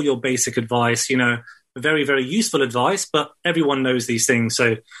quality, all your basic advice, very, very useful advice, but everyone knows these things.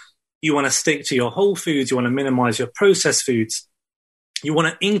 So you want to stick to your whole foods. You want to minimize your processed foods. You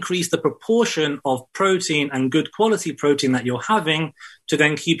want to increase the proportion of protein and good quality protein that you're having to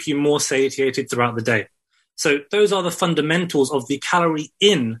then keep you more satiated throughout the day. So those are the fundamentals of the calorie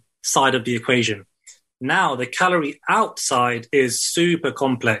in side of the equation. Now, the calorie outside is super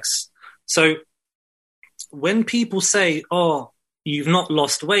complex. So when people say, oh, you've not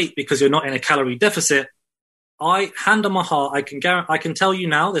lost weight because you're not in a calorie deficit, hand on my heart, I can tell you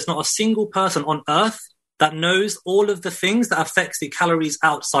now, there's not a single person on earth that knows all of the things that affects the calories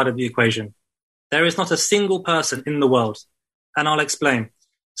outside of the equation. There is not a single person in the world. And I'll explain.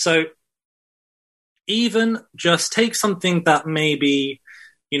 So even just take something that maybe,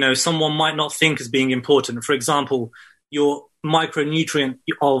 someone might not think as being important. For example, your micronutrient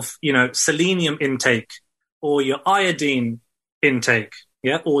of, selenium intake or your iodine intake,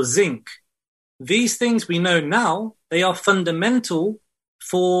 or zinc. These things we know now, they are fundamental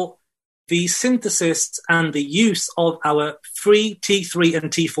for the synthesis and the use of our free T3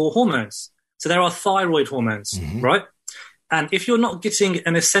 and T4 hormones. So there are thyroid hormones, right? And if you're not getting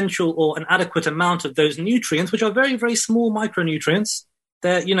an essential or an adequate amount of those nutrients, which are very, very small micronutrients,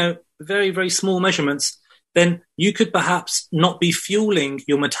 they're, very, very small measurements, then you could perhaps not be fueling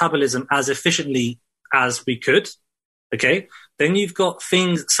your metabolism as efficiently as we could. Okay. Then you've got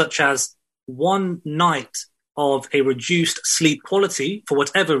things such as one night of a reduced sleep quality for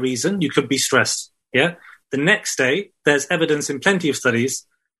whatever reason. You could be stressed. Yeah. The next day, there's evidence in plenty of studies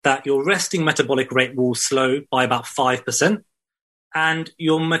that your resting metabolic rate will slow by about 5%. And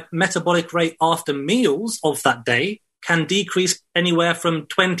your metabolic rate after meals of that day can decrease anywhere from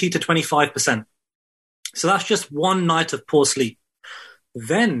 20 to 25%. So that's just one night of poor sleep.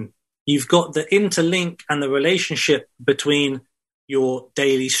 Then you've got the interlink and the relationship between your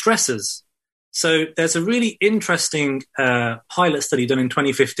daily stressors. So there's a really interesting pilot study done in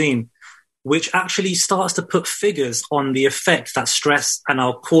 2015, which actually starts to put figures on the effect that stress and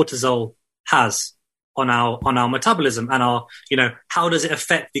our cortisol has on our metabolism and our, how does it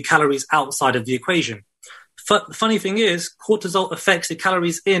affect the calories outside of the equation? The funny thing is, cortisol affects the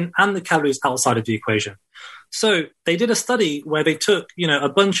calories in and the calories outside of the equation. So they did a study where they took, a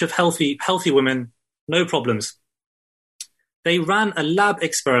bunch of healthy women, no problems. They ran a lab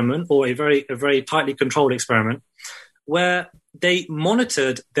experiment, or a very tightly controlled experiment, where they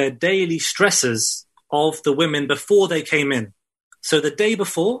monitored their daily stresses of the women before they came in. So the day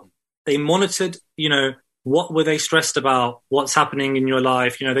before, they monitored, what were they stressed about? What's happening in your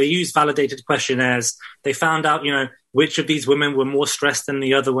life? They used validated questionnaires. They found out, which of these women were more stressed than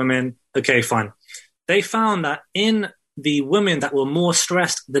the other women. Okay, fine. They found that in the women that were more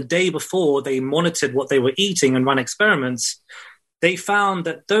stressed the day before they monitored what they were eating and ran experiments, they found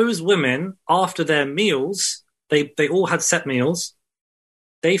that those women, after their meals, they all had set meals.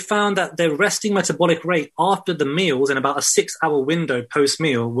 they found that their resting metabolic rate after the meals in about a 6-hour window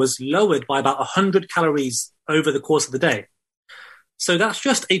post-meal was lowered by about 100 calories over the course of the day. So that's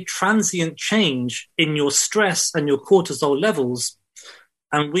just a transient change in your stress and your cortisol levels.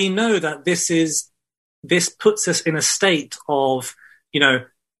 And we know that this puts us in a state of,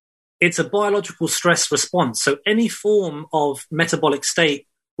 it's a biological stress response. So any form of metabolic state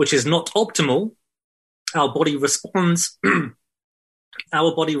which is not optimal, our body responds.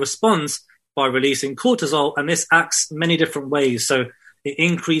 Our body responds by releasing cortisol, and this acts many different ways. So it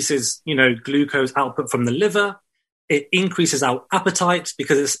increases, glucose output from the liver. It increases our appetite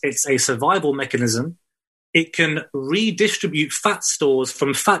because it's a survival mechanism. It can redistribute fat stores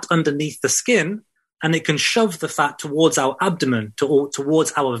from fat underneath the skin, and it can shove the fat towards our abdomen,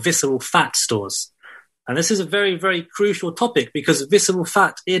 towards our visceral fat stores. And this is a very, very crucial topic because visceral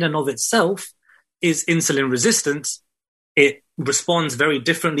fat in and of itself is insulin resistant. It responds very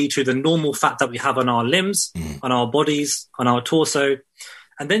differently to the normal fat that we have on our limbs, on our bodies, on our torso.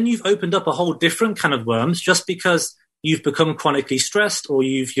 And then you've opened up a whole different kind of worms just because you've become chronically stressed or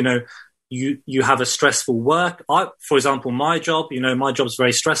you have a stressful work. For example, my job's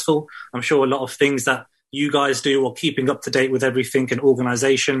very stressful. I'm sure a lot of things that you guys do or keeping up to date with everything in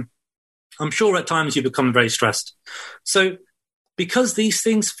organization, I'm sure at times you become very stressed. So because these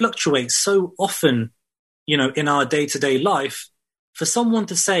things fluctuate so often, in our day-to-day life, for someone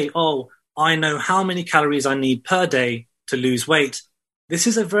to say, oh, I know how many calories I need per day to lose weight, this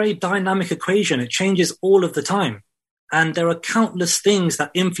is a very dynamic equation. It changes all of the time. And there are countless things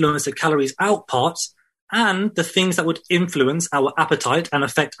that influence the calories out parts and the things that would influence our appetite and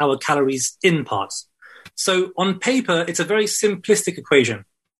affect our calories in parts. So on paper, it's a very simplistic equation.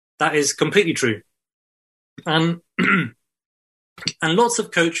 That is completely true. And lots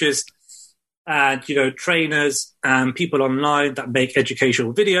of coaches and, trainers and people online that make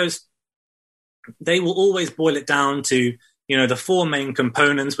educational videos, they will always boil it down to, the 4 main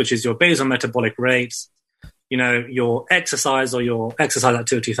components, which is your basal metabolic rate, your exercise or your exercise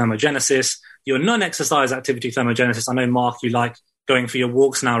activity thermogenesis, your non-exercise activity thermogenesis. I know, Mark, you like going for your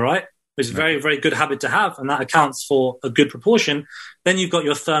walks now, right? It's a very, very good habit to have, and that accounts for a good proportion. Then you've got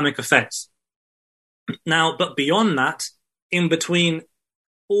your thermic effects. Now, but beyond that, in between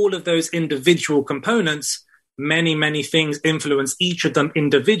all of those individual components, many, many things influence each of them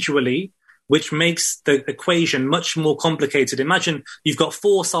individually, which makes the equation much more complicated. Imagine you've got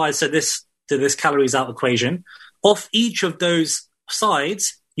 4 sides to this calories out equation. Off each of those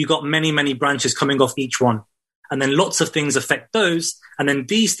sides, you've got many, many branches coming off each one. And then lots of things affect those. And then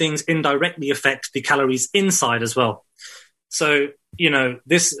these things indirectly affect the calories inside as well. So,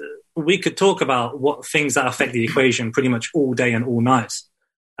 we could talk about what things that affect the equation pretty much all day and all night.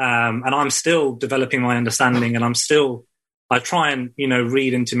 And I'm still developing my understanding, and I try and,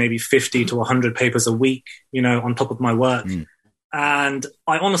 read into maybe 50 to 100 papers a week, on top of my work. And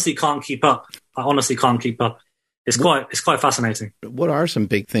I honestly can't keep up. It's quite fascinating. What are some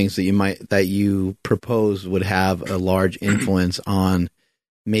big things that you propose would have a large influence on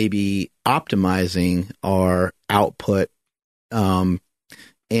maybe optimizing our output, and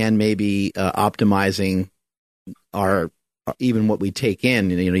maybe optimizing our even what we take in?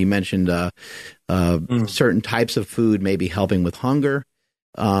 You mentioned certain types of food maybe helping with hunger,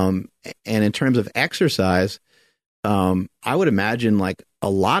 and in terms of exercise, I would imagine like a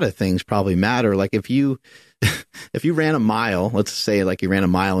lot of things probably matter. Like if you ran a mile, let's say like you ran a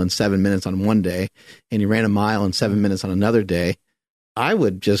mile in 7 minutes on one day and you ran a mile in 7 minutes on another day, I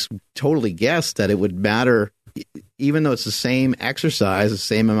would just totally guess that it would matter, even though it's the same exercise, the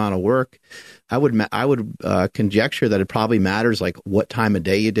same amount of work. I would conjecture that it probably matters like what time of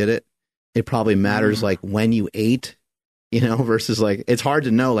day you did it. It probably matters like when you ate, versus like, it's hard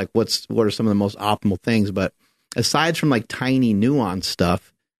to know like what are some of the most optimal things. But aside from like tiny nuanced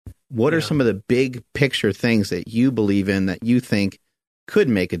stuff, what are some of the big picture things that you believe in that you think could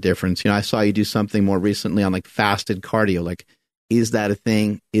make a difference? I saw you do something more recently on like fasted cardio. Like, is that a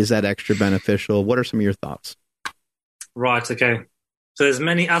thing? Is that extra beneficial? What are some of your thoughts? Right. Okay. So there's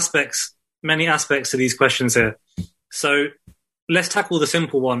many aspects to these questions here. So let's tackle the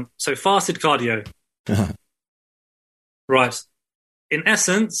simple one. So fasted cardio. Right. In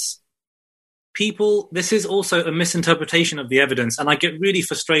essence, this is also a misinterpretation of the evidence. And I get really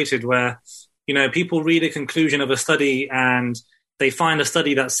frustrated where, people read a conclusion of a study and they find a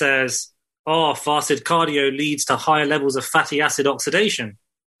study that says, fasted cardio leads to higher levels of fatty acid oxidation.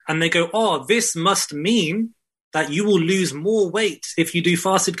 And they go, this must mean that you will lose more weight if you do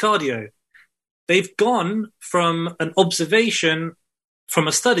fasted cardio. They've gone from an observation from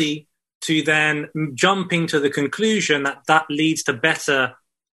a study to then jumping to the conclusion that leads to better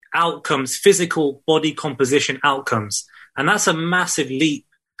outcomes, physical body composition outcomes. And that's a massive leap,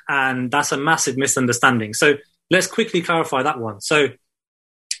 and that's a massive misunderstanding. So let's quickly clarify that one. So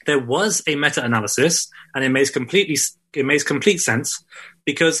there was a meta-analysis, and it makes complete sense,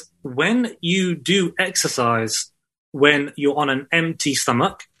 because when you do exercise, when you're on an empty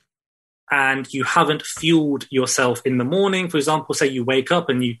stomach and you haven't fueled yourself in the morning, for example, say you wake up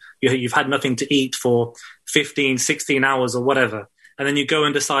and you've had nothing to eat for 15, 16 hours or whatever, and then you go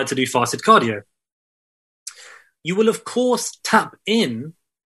and decide to do fasted cardio, you will, of course, tap in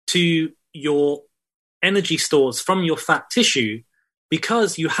to your energy stores from your fat tissue,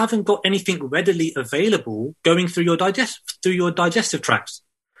 because you haven't got anything readily available going through your digestive tract.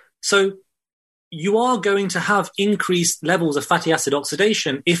 So you are going to have increased levels of fatty acid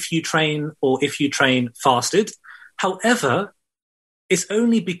oxidation if you train fasted. However, it's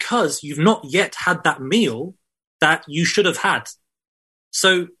only because you've not yet had that meal that you should have had.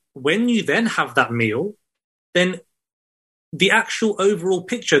 So when you then have that meal, then the actual overall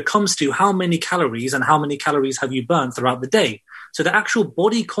picture comes to how many calories and how many calories have you burned throughout the day. So the actual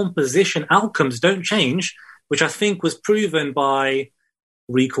body composition outcomes don't change, which I think was proven by,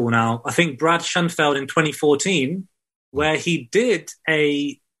 recall now, I think Brad Schoenfeld in 2014, where he did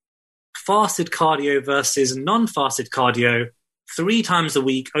a fasted cardio versus non-fasted cardio 3 times a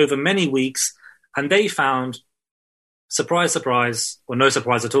week over many weeks. And they found, surprise, surprise, or no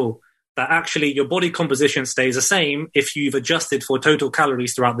surprise at all, that actually your body composition stays the same if you've adjusted for total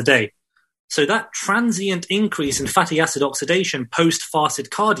calories throughout the day. So that transient increase in fatty acid oxidation post-fasted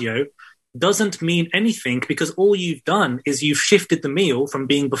cardio doesn't mean anything, because all you've done is you've shifted the meal from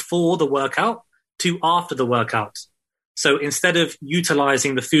being before the workout to after the workout. So instead of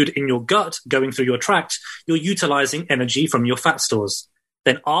utilizing the food in your gut going through your tract, you're utilizing energy from your fat stores.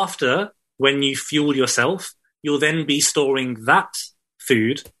 Then after, when you fuel yourself, you'll then be storing that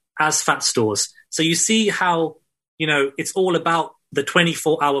food as fat stores. So you see how, it's all about the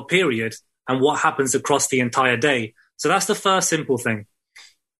 24-hour period and what happens across the entire day. So that's the first simple thing.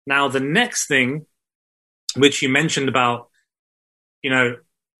 Now, the next thing, which you mentioned about,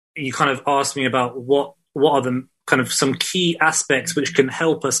 you kind of asked me about what are the kind of some key aspects which can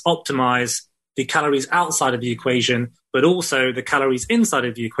help us optimize the calories outside of the equation, but also the calories inside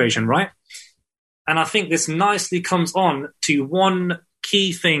of the equation, right? And I think this nicely comes on to one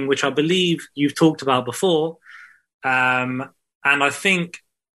key thing, which I believe you've talked about before. And I think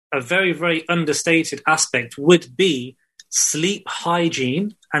a very, very understated aspect would be sleep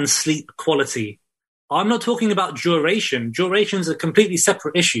hygiene and sleep quality. I'm not talking about duration. Duration is a completely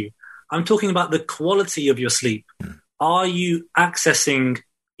separate issue. I'm talking about the quality of your sleep. Are you accessing,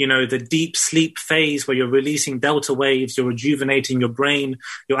 the deep sleep phase where you're releasing delta waves, you're rejuvenating your brain,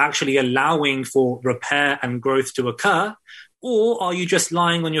 you're actually allowing for repair and growth to occur? Or are you just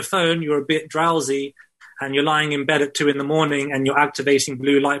lying on your phone, you're a bit drowsy, and you're lying in bed at 2 a.m. and you're activating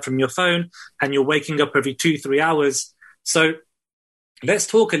blue light from your phone and you're waking up every 2-3 hours? So let's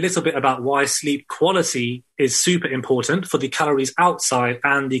talk a little bit about why sleep quality is super important for the calories outside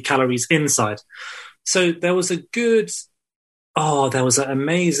and the calories inside. So there was an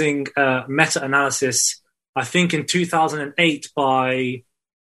amazing meta-analysis, I think in 2008 by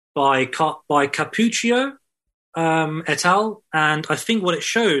Capuccio et al. And I think what it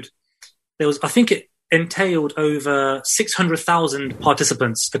showed, it entailed over 600,000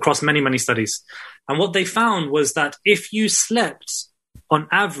 participants across many, many studies. And what they found was that if you slept on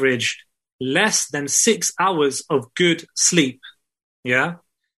average less than 6 hours of good sleep,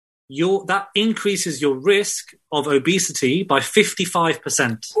 that increases your risk of obesity by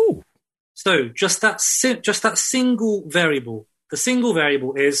 55%. Ooh. So just that single variable. The single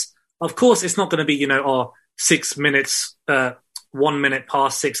variable is, of course, it's not going to be, 6 minutes, 1 minute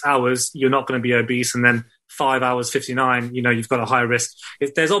past 6 hours, you're not going to be obese, and then 5 hours 59, you've got a high risk.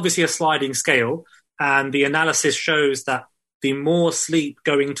 There's obviously a sliding scale, and the analysis shows that the more sleep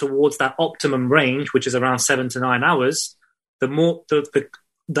going towards that optimum range, which is around 7 to 9 hours, the more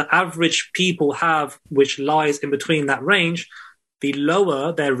the average people have, which lies in between that range, the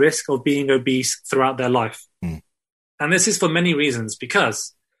lower their risk of being obese throughout their life. Mm. And this is for many reasons,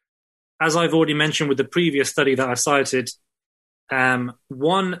 because as I've already mentioned with the previous study that I cited,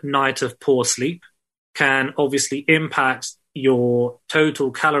 one night of poor sleep can obviously impact your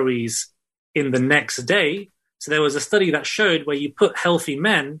total calories in the next day. So there was a study that showed where you put healthy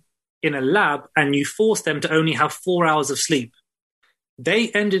men in a lab and you forced them to only have 4 hours of sleep. They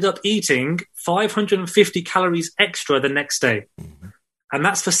ended up eating 550 calories extra the next day. Mm-hmm. And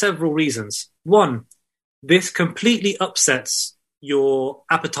that's for several reasons. One, this completely upsets your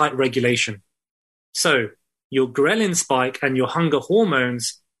appetite regulation. So your ghrelin spike and your hunger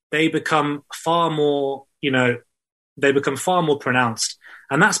hormones they become far more, they become far more pronounced.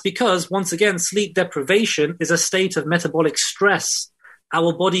 And that's because, once again, sleep deprivation is a state of metabolic stress.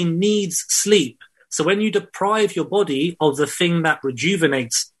 Our body needs sleep. So when you deprive your body of the thing that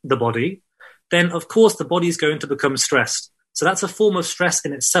rejuvenates the body, then of course the body is going to become stressed. So that's a form of stress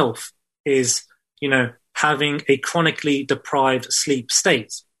in itself, is, having a chronically deprived sleep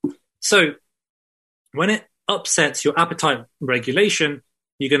state. So when it upsets your appetite regulation,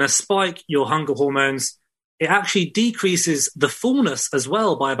 you're going to spike your hunger hormones. It actually decreases the fullness as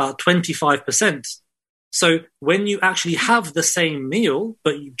well by about 25%. So when you actually have the same meal,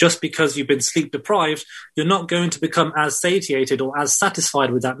 but just because you've been sleep deprived, you're not going to become as satiated or as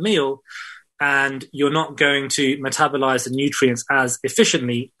satisfied with that meal, and you're not going to metabolize the nutrients as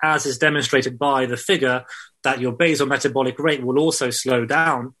efficiently, as is demonstrated by the figure that your basal metabolic rate will also slow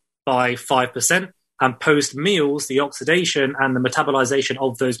down by 5%. And post meals, the oxidation and the metabolization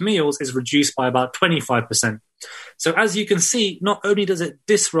of those meals is reduced by about 25%. So as you can see, not only does it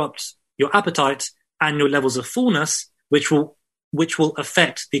disrupt your appetite and your levels of fullness, which will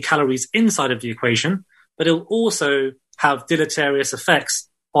affect the calories inside of the equation, but it will also have deleterious effects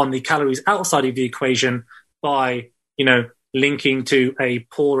on the calories outside of the equation by, linking to a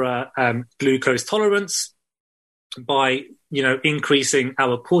poorer glucose tolerance, by, increasing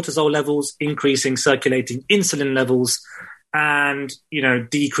our cortisol levels, increasing circulating insulin levels, and,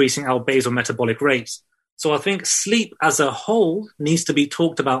 decreasing our basal metabolic rates. So I think sleep as a whole needs to be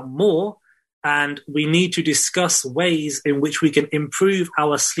talked about more, and we need to discuss ways in which we can improve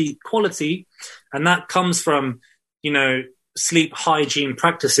our sleep quality. And that comes from, sleep hygiene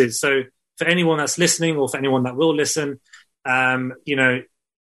practices. So for anyone that's listening, or for anyone that will listen,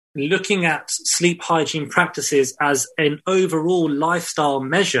 looking at sleep hygiene practices as an overall lifestyle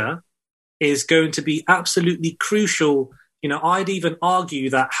measure is going to be absolutely crucial. I'd even argue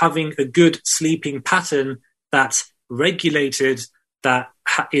that having a good sleeping pattern that's regulated, that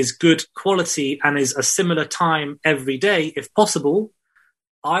is good quality and is a similar time every day, if possible,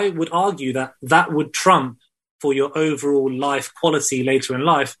 I would argue that that would trump, for your overall life quality later in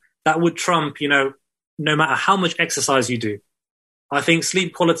life, that would trump, no matter how much exercise you do. I think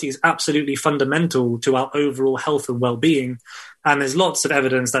sleep quality is absolutely fundamental to our overall health and well-being. And there's lots of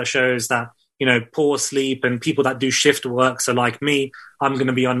evidence that shows that, poor sleep, and people that do shift work. So like me, I'm going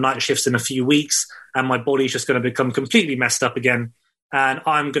to be on night shifts in a few weeks, and my body's just going to become completely messed up again. And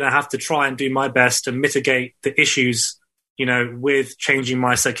I'm going to have to try and do my best to mitigate the issues, with changing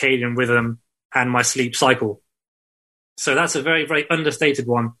my circadian rhythm and my sleep cycle. So that's a very, very understated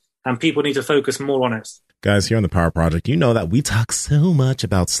one, and people need to focus more on it. Guys, here on the Power Project, you know that we talk so much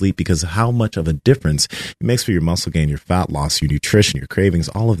about sleep because of how much of a difference it makes for your muscle gain, your fat loss, your nutrition, your cravings,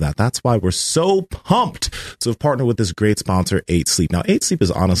 all of that. That's why we're so pumped to have partnered with this great sponsor, 8 Sleep. Now, 8 Sleep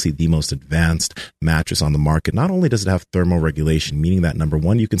is honestly the most advanced mattress on the market. Not only does it have thermal regulation, meaning that, number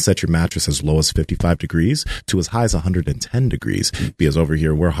one, you can set your mattress as low as 55 degrees to as high as 110 degrees, because over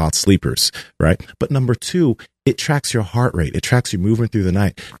here, we're hot sleepers, right? But number two, it tracks your heart rate. It tracks your movement through the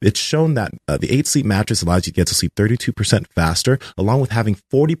night. It's shown that the 8 Sleep mattress allows you to get to sleep 32% faster, along with having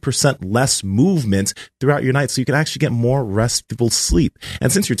 40% less movement throughout your night. So you can actually get more restful sleep.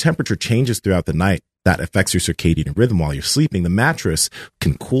 And since your temperature changes throughout the night, that affects your circadian rhythm while you're sleeping, the mattress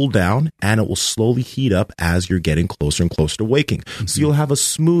can cool down and it will slowly heat up as you're getting closer and closer to waking. So you'll have a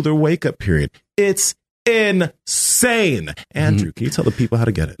smoother wake up period. It's insane. Andrew, can you tell the people how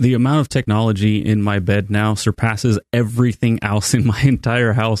to get it? The amount of technology in my bed now surpasses everything else in my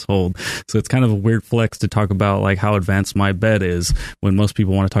entire household. So it's kind of a weird flex to talk about like how advanced my bed is when most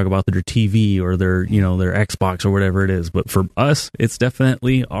people want to talk about their TV or their, their Xbox or whatever it is. But for us, it's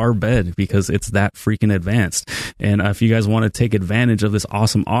definitely our bed because it's that freaking advanced. And if you guys want to take advantage of this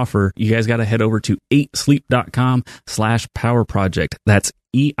awesome offer, you guys got to head over to 8sleep.com/power project. That's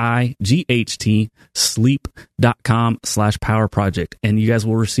EIGHT sleep.com/power project. And you guys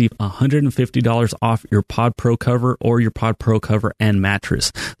will receive $150 off your Pod Pro cover or your Pod Pro cover and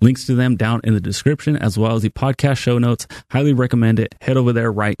mattress. Links to them down in the description, as well as the podcast show notes. Highly recommend it. Head over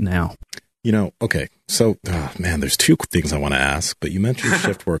there right now. Okay. So, there's two things I want to ask, but you mentioned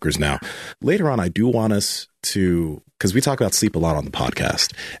shift workers now. Later on, I do want us to, because we talk about sleep a lot on the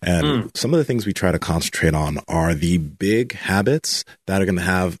podcast, and some of the things we try to concentrate on are the big habits that are going to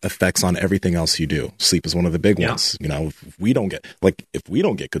have effects on everything else you do. Sleep is one of the big ones. If we don't get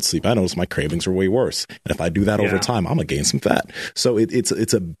good sleep, I notice my cravings are way worse. And if I do that over time, I'm going to gain some fat. So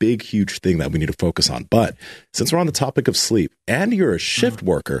it's a big, huge thing that we need to focus on. But since we're on the topic of sleep and you're a shift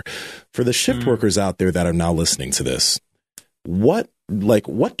worker, for the shift workers out there that are now listening to this, what like,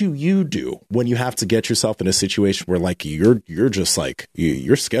 what do you do when you have to get yourself in a situation where like you're just like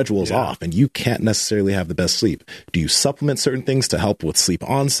your schedule is off and you can't necessarily have the best sleep? Do you supplement certain things to help with sleep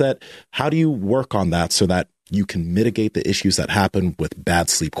onset? How do you work on that so that you can mitigate the issues that happen with bad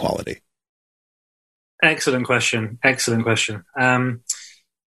sleep quality? Excellent question. Excellent question.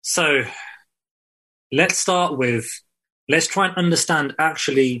 So let's try and understand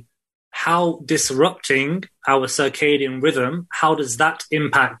actually how disrupting our circadian rhythm, how does that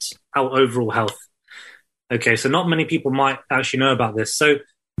impact our overall health? Okay, so not many people might actually know about this. So,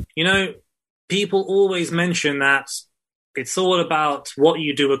 people always mention that it's all about what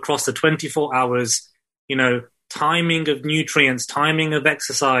you do across the 24 hours, timing of nutrients, timing of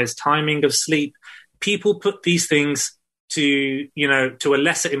exercise, timing of sleep. People put these things to a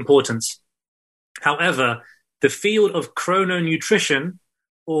lesser importance. However, the field of chrononutrition,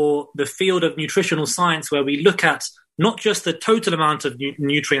 or the field of nutritional science, where we look at not just the total amount of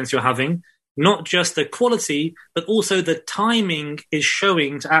nutrients you're having, not just the quality, but also the timing, is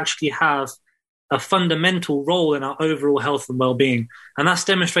showing to actually have a fundamental role in our overall health and well-being. And that's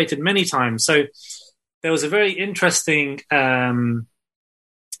demonstrated many times. So there was a very interesting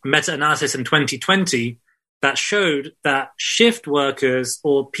meta-analysis in 2020 that showed that shift workers,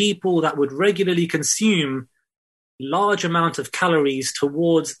 or people that would regularly consume large amount of calories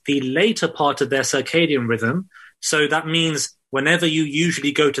towards the later part of their circadian rhythm. So that means whenever you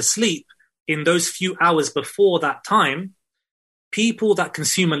usually go to sleep, in those few hours before that time, people that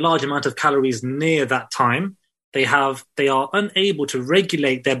consume a large amount of calories near that time, they are unable to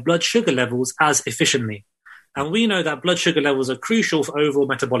regulate their blood sugar levels as efficiently. And we know that blood sugar levels are crucial for overall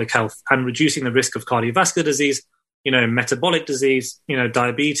metabolic health and reducing the risk of cardiovascular disease, metabolic disease,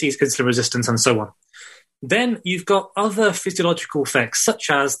 diabetes, insulin resistance, and so on. Then you've got other physiological effects,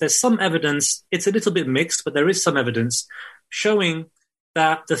 such as there's some evidence, it's a little bit mixed, but there is some evidence showing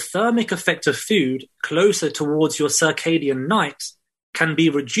that the thermic effect of food closer towards your circadian night can be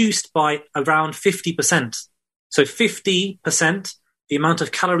reduced by around 50%. So 50%, the amount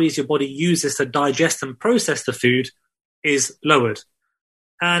of calories your body uses to digest and process the food, is lowered.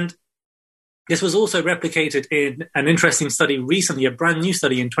 And this was also replicated in an interesting study recently, a brand new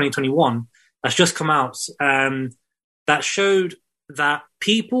study in 2021, that's just come out, that showed that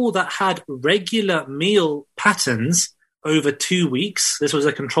people that had regular meal patterns over 2 weeks, this was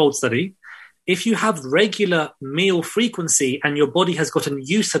a controlled study, if you have regular meal frequency and your body has gotten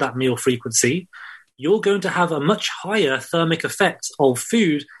used to that meal frequency, you're going to have a much higher thermic effect of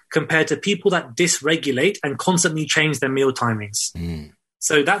food compared to people that dysregulate and constantly change their meal timings.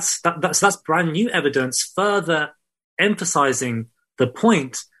 So that's brand new evidence, further emphasizing the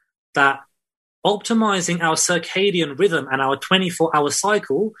point that optimizing our circadian rhythm and our 24-hour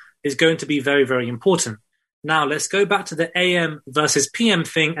cycle is going to be very, very important. Now, let's go back to the AM versus PM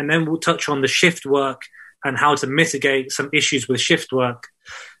thing, and then we'll touch on the shift work and how to mitigate some issues with shift work.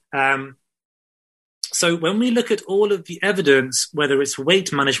 So when we look at all of the evidence, whether it's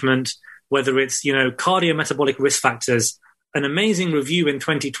weight management, whether it's, cardiometabolic risk factors, an amazing review in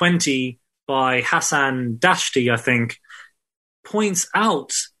 2020 by Hassan Dashti, I think, points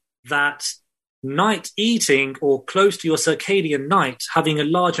out that night eating, or close to your circadian night, having a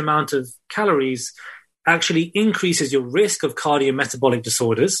large amount of calories, actually increases your risk of cardiometabolic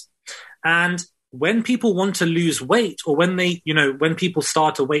disorders. And when people want to lose weight, or when when people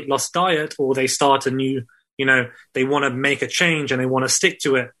start a weight loss diet, or they start a new, they want to make a change and they want to stick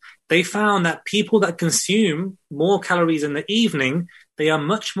to it, they found that people that consume more calories in the evening, they are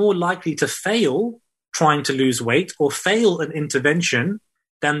much more likely to fail trying to lose weight or fail an intervention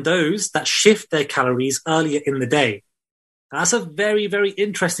than those that shift their calories earlier in the day. That's a very, very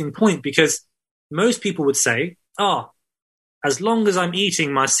interesting point, because most people would say, as long as I'm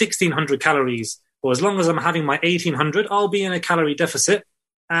eating my 1,600 calories, or as long as I'm having my 1,800, I'll be in a calorie deficit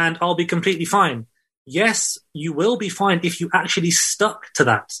and I'll be completely fine. Yes, you will be fine if you actually stuck to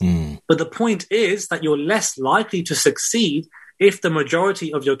that. But the point is that you're less likely to succeed if the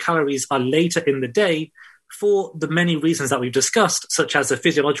majority of your calories are later in the day, for the many reasons that we've discussed, such as the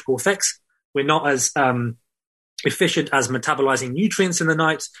physiological effects. We're not as efficient as metabolizing nutrients in the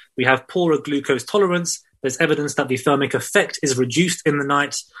night. We have poorer glucose tolerance. There's evidence that the thermic effect is reduced in the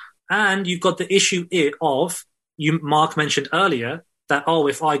night. And you've got the issue of, Mark mentioned earlier, that,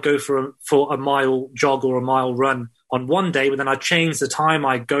 if I go for a mile jog or a mile run on one day, but then I change the time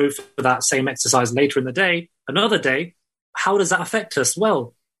I go for that same exercise later in the day, another day, how does that affect us?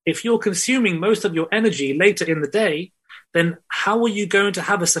 Well, if you're consuming most of your energy later in the day, then how are you going to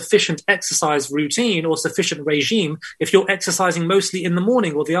have a sufficient exercise routine or sufficient regime if you're exercising mostly in the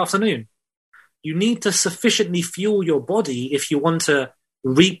morning or the afternoon? you need to sufficiently fuel your body if you want to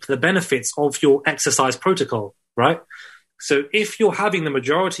reap the benefits of your exercise protocol, right? So if you're having the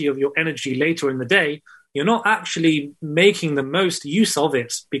majority of your energy later in the day, you're not actually making the most use of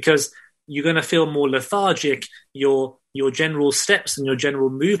it, because you're going to feel more lethargic. Your general steps and your general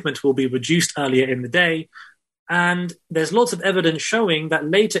movement will be reduced earlier in the day. And there's lots of evidence showing that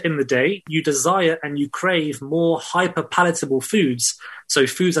later in the day, you desire and you crave more hyperpalatable foods. So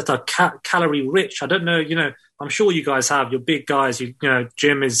foods that are calorie rich. I don't know, I'm sure you guys have, you're big guys,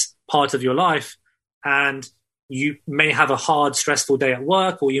 gym is part of your life, and you may have a hard, stressful day at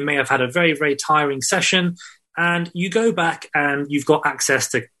work, or you may have had a very, very tiring session, and you go back and you've got access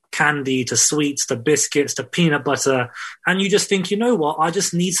to candy, to sweets, to biscuits, to peanut butter, and you just think, you know what, I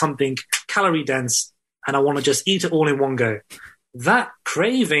just need something calorie dense, and I want to just eat it all in one go. That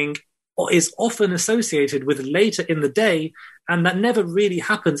craving is often associated with later in the day, and that never really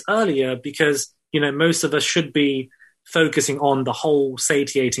happens earlier, because, most of us should be focusing on the whole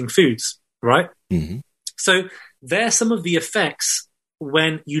satiating foods, right? Mm-hmm. So there's some of the effects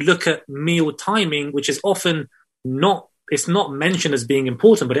when you look at meal timing, which is often it's not mentioned as being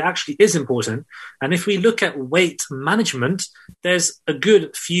important, but it actually is important. And if we look at weight management, there's a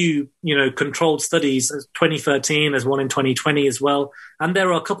good few, controlled studies, 2013, there's one in 2020 as well. And there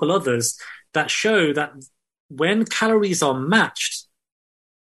are a couple others that show that when calories are matched,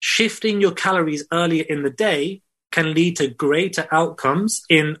 shifting your calories earlier in the day can lead to greater outcomes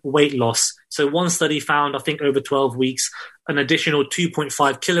in weight loss. So one study found, I think over 12 weeks, an additional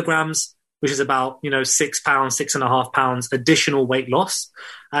 2.5 kilograms, which is about, 6 pounds, 6.5 pounds additional weight loss.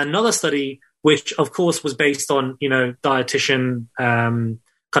 Another study, which of course was based on, dietitian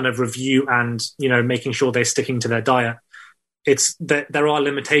kind of review and, making sure they're sticking to their diet. There are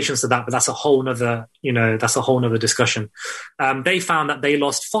limitations to that, but that's a whole nother discussion. They found that they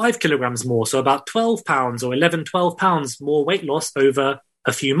lost 5 kilograms more, so about 12 pounds or 12 pounds more weight loss over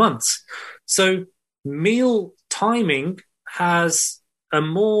a few months. So meal timing has a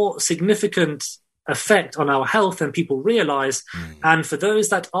more significant effect on our health than people realize. And for those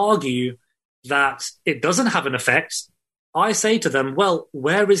that argue that it doesn't have an effect, I say to them, well,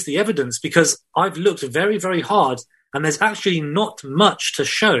 where is the evidence? Because I've looked very, very hard, and there's actually not much to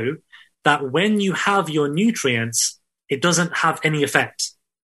show that when you have your nutrients, it doesn't have any effect.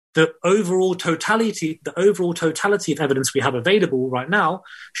 The overall totality of evidence we have available right now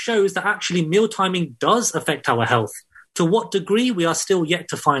shows that actually meal timing does affect our health. To what degree, we are still yet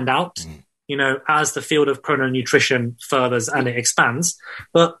to find out, as the field of chrononutrition furthers and it expands.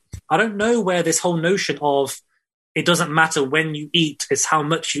 But I don't know where this whole notion of it doesn't matter when you eat, it's how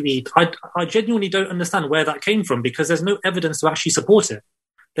much you eat. I genuinely don't understand where that came from, because there's no evidence to actually support it.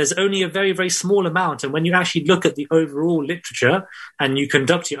 There's only a very, very small amount. And when you actually look at the overall literature and you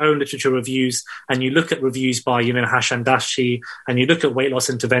conduct your own literature reviews, and you look at reviews by, Hashandashi, and you look at weight loss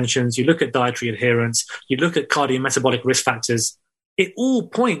interventions, you look at dietary adherence, you look at cardiometabolic risk factors, it all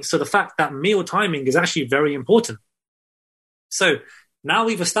points to the fact that meal timing is actually very important. So now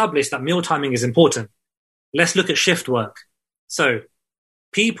we've established that meal timing is important. Let's look at shift work. So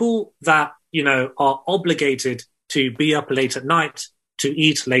people that, are obligated to be up late at night, to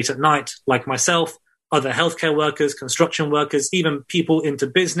eat late at night, like myself, other healthcare workers, construction workers, even people into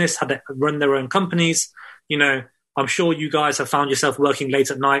business, run their own companies. I'm sure you guys have found yourself working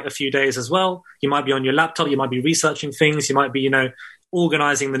late at night a few days as well. You might be on your laptop, you might be researching things, you might be,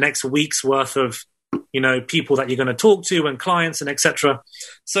 organizing the next week's worth of, people that you're going to talk to and clients and etc.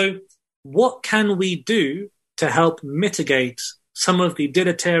 So what can we do to help mitigate some of the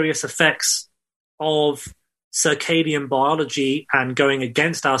deleterious effects of circadian biology and going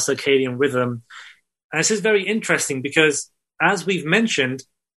against our circadian rhythm? And this is very interesting because, as we've mentioned,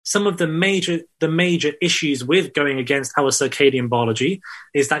 some of the major issues with going against our circadian biology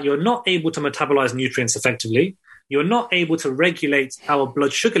is that you're not able to metabolize nutrients effectively, you're not able to regulate our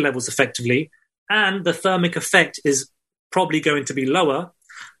blood sugar levels effectively, and the thermic effect is probably going to be lower,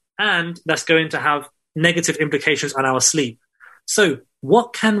 and that's going to have negative implications on our sleep. So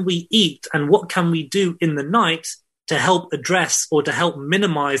what can we eat and what can we do in the night to help address or to help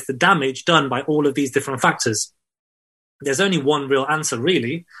minimize the damage done by all of these different factors? There's only one real answer,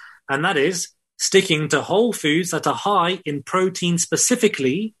 really, and that is sticking to whole foods that are high in protein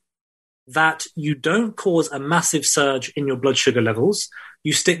specifically, that you don't cause a massive surge in your blood sugar levels.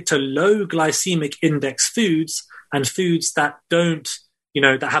 You stick to low glycemic index foods and foods that don't,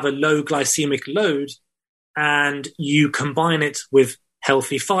 that have a low glycemic load, and you combine it with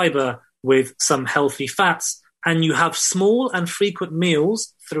healthy fiber, with some healthy fats, and you have small and frequent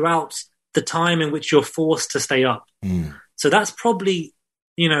meals throughout the time in which you're forced to stay up. So that's probably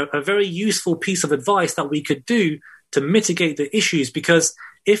a very useful piece of advice that we could do to mitigate the issues. Because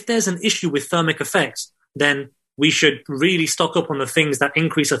if there's an issue with thermic effect, then we should really stock up on the things that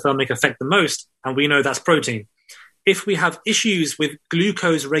increase a thermic effect the most, and we know that's protein. If we have issues with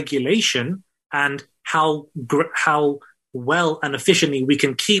glucose regulation and how well and efficiently we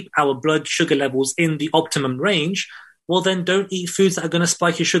can keep our blood sugar levels in the optimum range, well, then don't eat foods that are going to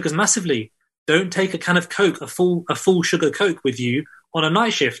spike your sugars massively. Don't take a can of Coke, a full sugar Coke with you on a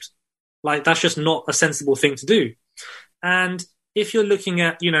night shift. Like, that's just not a sensible thing to do. And if you're looking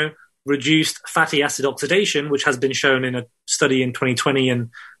at, reduced fatty acid oxidation, which has been shown in a study in 2020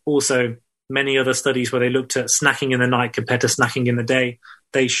 and also many other studies where they looked at snacking in the night compared to snacking in the day,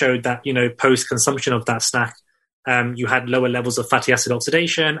 they showed that, post-consumption of that snack, you had lower levels of fatty acid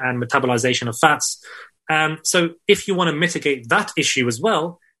oxidation and metabolization of fats. So if you want to mitigate that issue as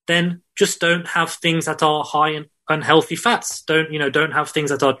well, then just don't have things that are high in unhealthy fats. Don't have things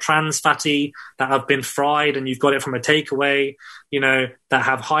that are trans fatty, that have been fried and you've got it from a takeaway, that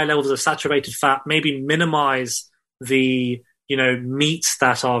have high levels of saturated fat. Maybe minimize the, meats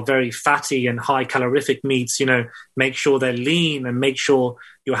that are very fatty and high calorific meats. Make sure they're lean, and make sure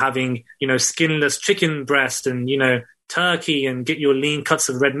you're having, skinless chicken breast and, turkey, and get your lean cuts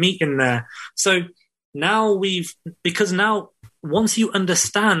of red meat in there. So now once you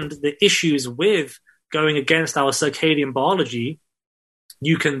understand the issues with going against our circadian biology,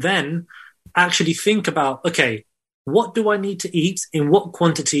 you can then actually think about, okay, what do I need to eat, in what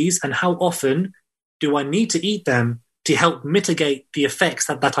quantities, and how often do I need to eat them to help mitigate the effects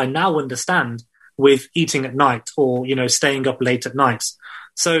that I now understand with eating at night or, staying up late at night.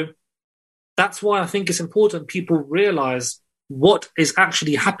 So that's why I think it's important people realize what is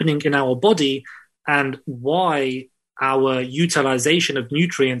actually happening in our body and why our utilization of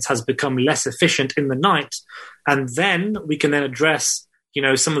nutrients has become less efficient in the night. And then we can then address,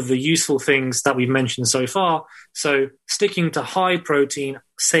 some of the useful things that we've mentioned so far. So sticking to high protein,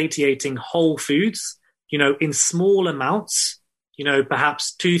 satiating whole foods, in small amounts,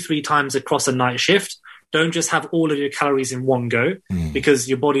 perhaps 2-3 times across a night shift. Don't just have all of your calories in one go, because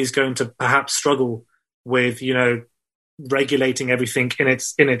your body is going to perhaps struggle with, regulating everything in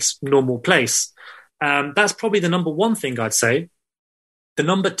its normal place. That's probably the number one thing I'd say. The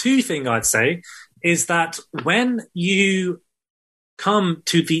number two thing I'd say is that when you come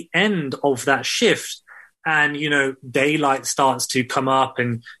to the end of that shift and, daylight starts to come up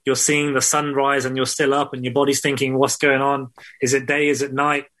and you're seeing the sunrise and you're still up and your body's thinking, what's going on? Is it day? Is it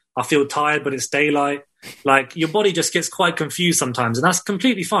night? I feel tired, but it's daylight. Like, your body just gets quite confused sometimes, and that's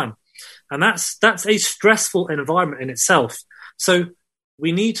completely fine. And that's a stressful environment in itself. So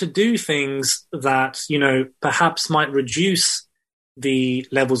we need to do things that, perhaps might reduce the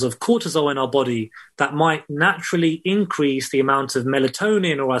levels of cortisol in our body, that might naturally increase the amount of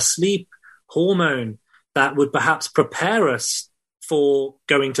melatonin or our sleep hormone that would perhaps prepare us for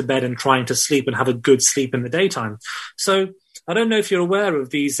going to bed and trying to sleep and have a good sleep in the daytime. So I don't know if you're aware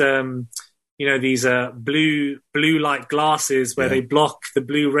of these, these blue light glasses where they block the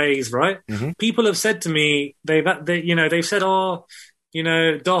blue rays, right? Mm-hmm. People have said to me, they've said, oh,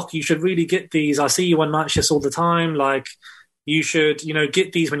 Doc, you should really get these. I see you on night shifts all the time. Like, you should,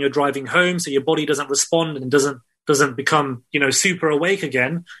 get these when you're driving home so your body doesn't respond and doesn't become, super awake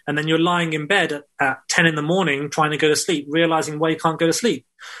again. And then you're lying in bed at 10 in the morning trying to go to sleep, realizing why you can't go to sleep.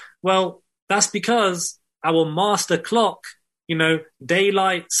 Well, that's because our master clock,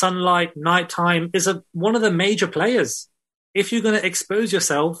 daylight, sunlight, nighttime is one of the major players. If you're going to expose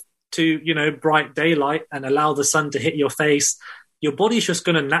yourself to, bright daylight and allow the sun to hit your face, your body's just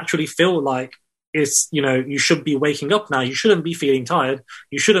going to naturally feel like it's, you should be waking up now. You shouldn't be feeling tired.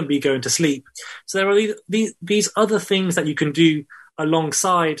 You shouldn't be going to sleep. So there are these other things that you can do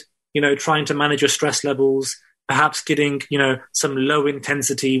alongside, trying to manage your stress levels, perhaps getting, some low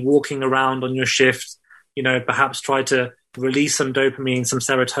intensity walking around on your shift, perhaps try to release some dopamine, some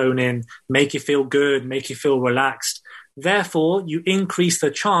serotonin, make you feel good, make you feel relaxed. Therefore, you increase the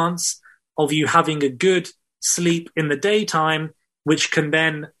chance of you having a good sleep in the daytime, which can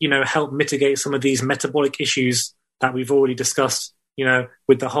then, help mitigate some of these metabolic issues that we've already discussed,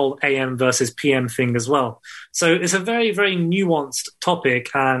 with the whole AM versus PM thing as well. So it's a very, very nuanced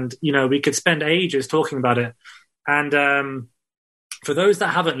topic, and, we could spend ages talking about it. And for those that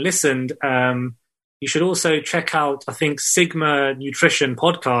haven't listened, you should also check out, I think, Sigma Nutrition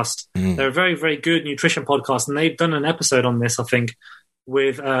podcast. They're a very, very good nutrition podcast, and they've done an episode on this, I think,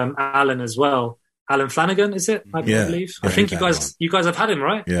 with Alan as well. Alan Flanagan, is it? I believe. I think you guys have had him,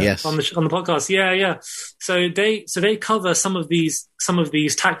 right? Yeah. Yes. On the podcast. Yeah. So they cover some of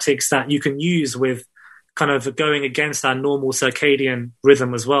these tactics that you can use with kind of going against our normal circadian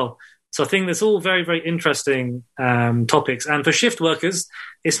rhythm as well. So I think that's all very, very interesting topics. And for shift workers,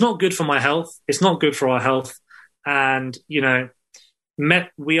 it's not good for my health. It's not good for our health. And,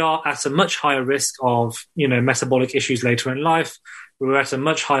 we are at a much higher risk of, metabolic issues later in life. We're at a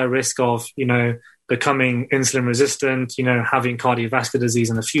much higher risk of, becoming insulin resistant, having cardiovascular disease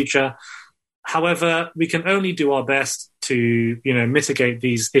in the future. However, we can only do our best to, mitigate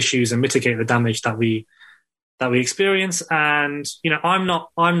these issues and mitigate the damage that we experience. And, I'm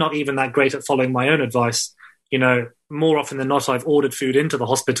not even that great at following my own advice. More often than not, I've ordered food into the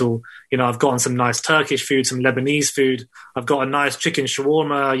hospital. I've gotten some nice Turkish food, some Lebanese food. I've got a nice chicken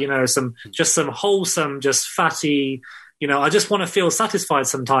shawarma, some wholesome, just fatty, I just want to feel satisfied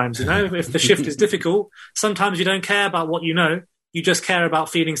sometimes, if the shift is difficult, sometimes you don't care about what you just care about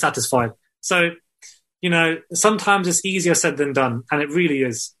feeling satisfied. So, sometimes it's easier said than done, and it really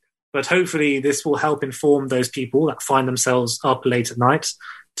is. But hopefully this will help inform those people that find themselves up late at night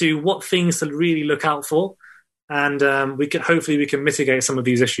to what things to really look out for. And we can mitigate some of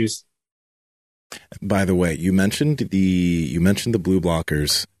these issues. By the way, you mentioned the blue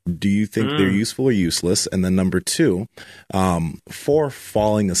blockers. Do you think they're useful or useless? And then number two, for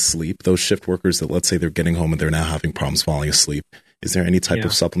falling asleep, those shift workers that, let's say, they're getting home and they're now having problems falling asleep, is there any type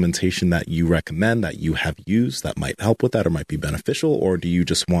of supplementation that you recommend, that you have used, that might help with that or might be beneficial? Or do you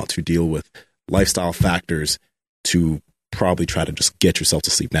just want to deal with lifestyle factors to probably try to just get yourself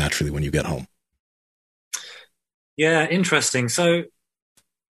to sleep naturally when you get home? Yeah, interesting. So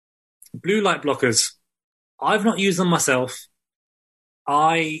blue light blockers, I've not used them myself.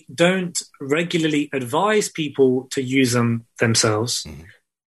 I don't regularly advise people to use them themselves. Mm-hmm.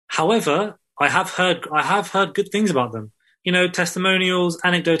 However, I have heard good things about them. Testimonials,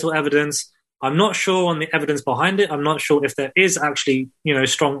 anecdotal evidence. I'm not sure on the evidence behind it. I'm not sure if there is actually,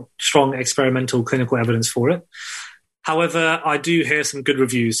 strong experimental clinical evidence for it. However, I do hear some good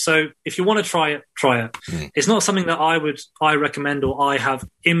reviews. So if you want to try it, try it. Mm. It's not something that I recommend or I have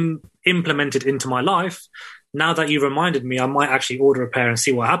implemented into my life. Now that you reminded me, I might actually order a pair and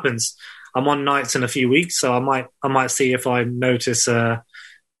see what happens. I'm on nights in a few weeks, so I might see if I notice a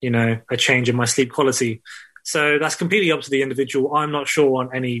change in my sleep quality. So that's completely up to the individual. I'm not sure on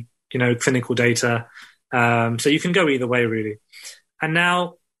any, clinical data. So you can go either way, really. And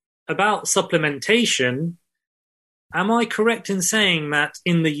now about supplementation, am I correct in saying that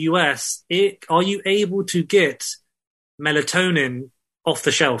in the US, are you able to get melatonin off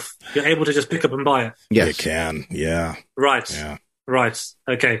the shelf? You're able to just pick up and buy it? Yes. You can, yeah. Right. Yeah. Right.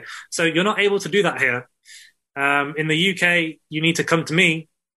 Okay. So you're not able to do that here. In the UK, you need to come to me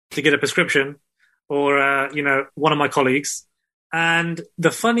to get a prescription, or one of my colleagues. And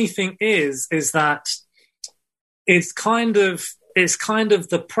the funny thing is that it's kind of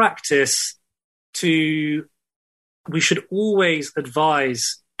the practice to. We should always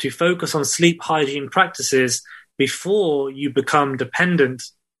advise to focus on sleep hygiene practices before you become dependent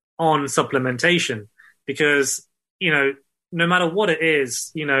on supplementation, because no matter what it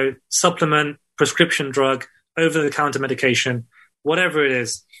is, supplement, prescription drug, over-the-counter medication, whatever it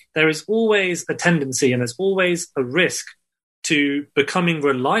is, there is always a tendency and there's always a risk to becoming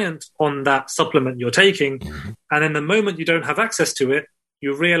reliant on that supplement you're taking. Mm-hmm. And then the moment you don't have access to it,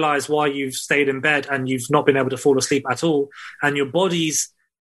 you realize why you've stayed in bed and you've not been able to fall asleep at all. And your body's,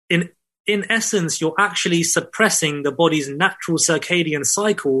 in essence, you're actually suppressing the body's natural circadian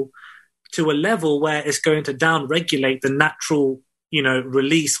cycle to a level where it's going to downregulate the natural,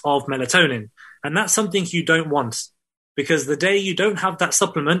 release of melatonin. And that's something you don't want. Because the day you don't have that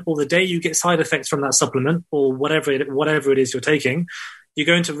supplement, or the day you get side effects from that supplement, or whatever it is you're taking, you're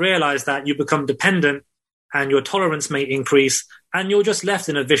going to realize that you become dependent and your tolerance may increase, and you're just left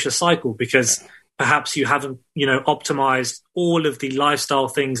in a vicious cycle because perhaps you haven't, optimized all of the lifestyle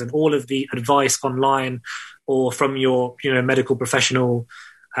things and all of the advice online or from your, medical professional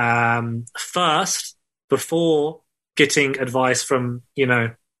first before getting advice from,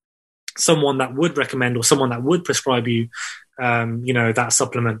 someone that would recommend or someone that would prescribe you, that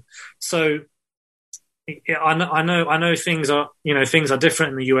supplement. So I know things are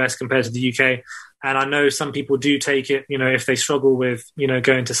different in the US compared to the UK. And I know some people do take it, if they struggle with,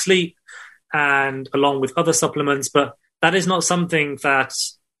 going to sleep and along with other supplements, but that is not something that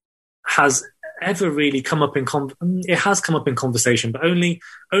has ever really come up it has come up in conversation, but only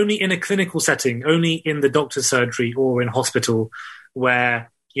in a clinical setting, only in the doctor's surgery or in hospital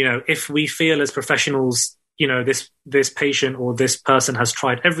where, if we feel as professionals, this patient or this person has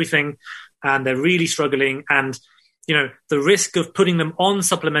tried everything and they're really struggling, and, the risk of putting them on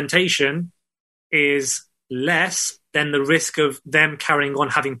supplementation is less than the risk of them carrying on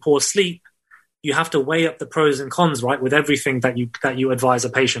having poor sleep you have to weigh up the pros and cons, right, with everything that you advise a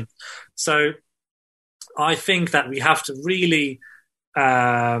patient. So I think that we have to really,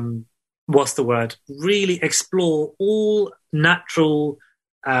 really explore all natural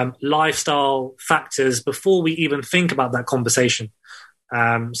lifestyle factors before we even think about that conversation.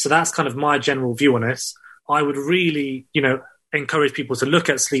 So that's kind of my general view on it. I would really, encourage people to look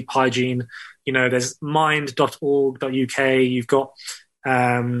at sleep hygiene. There's mind.org.uk. You've got,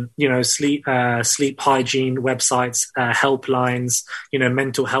 sleep hygiene websites, helplines,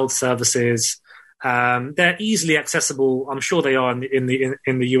 mental health services. They're easily accessible. I'm sure they are in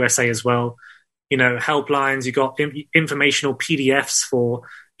the USA as well. Helplines. You've got informational PDFs for,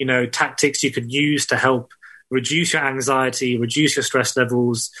 tactics you could use to help reduce your anxiety, reduce your stress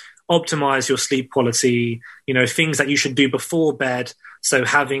levels, optimize your sleep quality, things that you should do before bed. So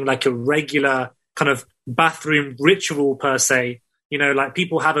having like a regular kind of bathroom ritual per se, like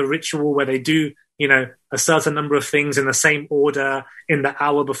people have a ritual where they do, a certain number of things in the same order in the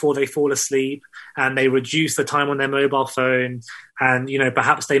hour before they fall asleep, and they reduce the time on their mobile phone. And,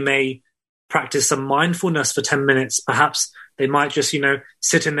 perhaps they may practice some mindfulness for 10 minutes. Perhaps they might just,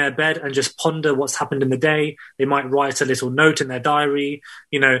 sit in their bed and just ponder what's happened in the day. They might write a little note in their diary.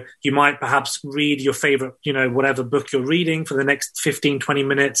 You might perhaps read your favorite, whatever book you're reading for the next 15, 20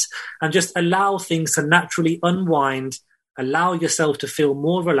 minutes, and just allow things to naturally unwind, allow yourself to feel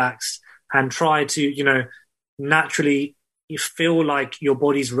more relaxed, and try to, naturally feel like your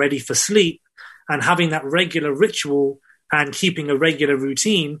body's ready for sleep. And having that regular ritual and keeping a regular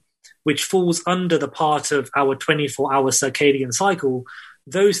routine, which falls under the part of our 24-hour circadian cycle,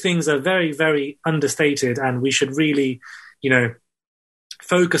 those things are very, very understated. And we should really,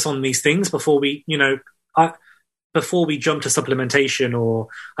 focus on these things before we, before we jump to supplementation. Or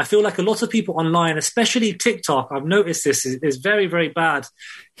I feel like a lot of people online, especially TikTok, I've noticed this is very, very bad.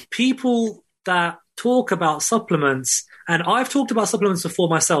 People that talk about supplements, and I've talked about supplements before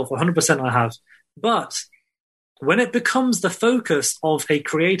myself, 100% I have, but when it becomes the focus of a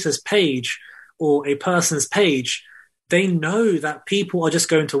creator's page or a person's page, they know that people are just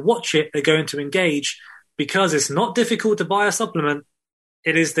going to watch it, they're going to engage, because it's not difficult to buy a supplement.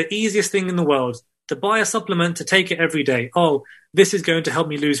 It is the easiest thing in the world to buy a supplement, to take it every day. Oh, this is going to help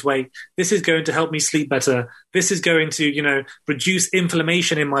me lose weight. This is going to help me sleep better. This is going to, reduce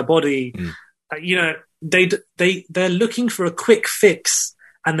inflammation in my body. They're looking for a quick fix,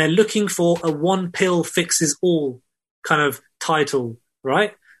 and they're looking for a one pill fixes all kind of title,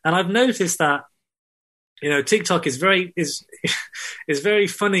 right? And I've noticed that, TikTok is very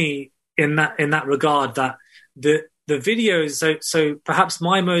funny in that regard, that the videos, so perhaps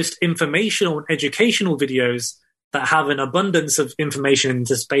my most informational and educational videos that have an abundance of information in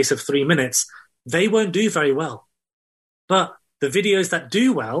the space of 3 minutes, they won't do very well. But the videos that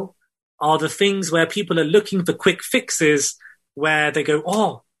do well are the things where people are looking for quick fixes, where they go,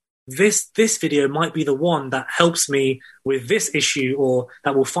 oh, this video might be the one that helps me with this issue, or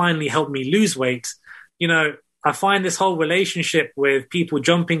that will finally help me lose weight. I find this whole relationship with people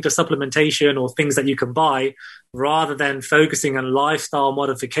jumping to supplementation or things that you can buy, rather than focusing on lifestyle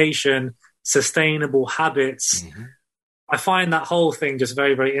modification, sustainable habits. Mm-hmm. I find that whole thing just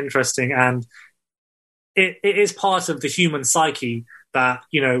very, very interesting. And it is part of the human psyche that,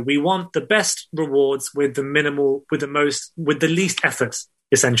 we want the best rewards with the least effort,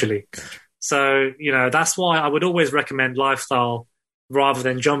 essentially. So, that's why I would always recommend lifestyle rather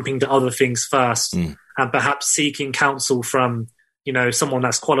than jumping to other things first, and perhaps seeking counsel from, someone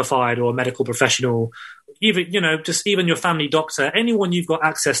that's qualified or a medical professional, even your family doctor, anyone you've got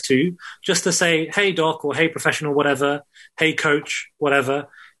access to, just to say, hey doc, or hey professional, whatever, hey coach, whatever,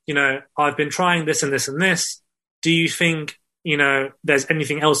 I've been trying this and this and this. Do you think, there's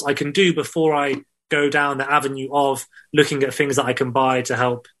anything else I can do before I go down the avenue of looking at things that I can buy to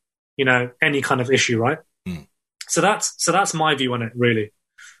help, any kind of issue, right? So that's my view on it, really.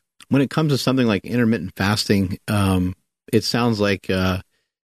 When it comes to something like intermittent fasting, it sounds like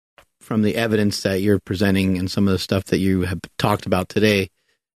from the evidence that you're presenting and some of the stuff that you have talked about today,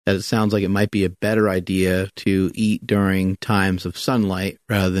 that it sounds like it might be a better idea to eat during times of sunlight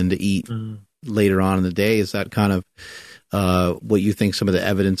rather than to eat later on in the day. Is that kind of what you think some of the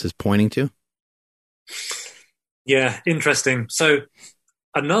evidence is pointing to? Yeah, interesting. So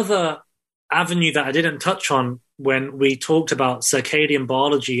another avenue that I didn't touch on when we talked about circadian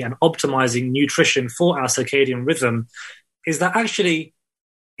biology and optimizing nutrition for our circadian rhythm is that actually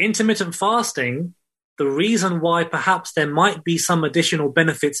intermittent fasting, the reason why perhaps there might be some additional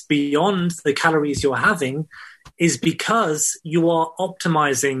benefits beyond the calories you're having, is because you are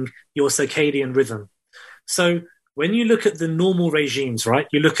optimizing your circadian rhythm. So when you look at the normal regimes, right,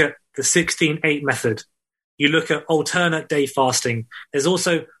 you look at the 16-8 method. You look at alternate day fasting. There's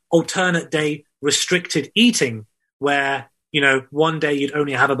also alternate day restricted eating, where, one day you'd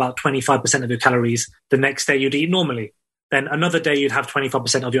only have about 25% of your calories. The next day you'd eat normally. Then another day you'd have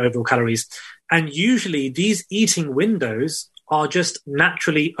 25% of your overall calories. And usually these eating windows are just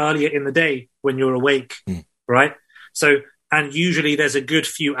naturally earlier in the day when you're awake, right? So, and usually there's a good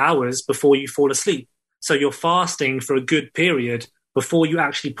few hours before you fall asleep. So you're fasting for a good period before you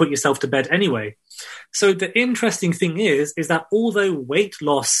actually put yourself to bed anyway. So the interesting thing is that although weight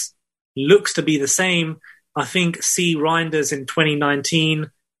loss looks to be the same, I think C. Reinders in 2019,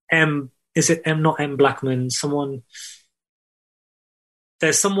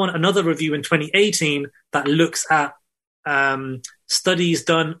 another review in 2018 that looks at studies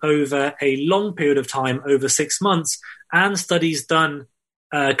done over a long period of time, over 6 months, and studies done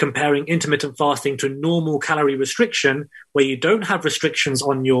comparing intermittent fasting to normal calorie restriction, where you don't have restrictions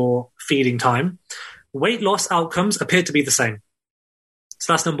on your feeding time. Weight loss outcomes appear to be the same.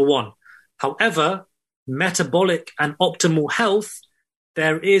 So that's number one. However, metabolic and optimal health,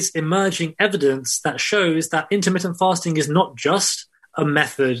 there is emerging evidence that shows that intermittent fasting is not just a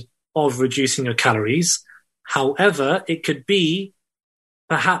method of reducing your calories. However, it could be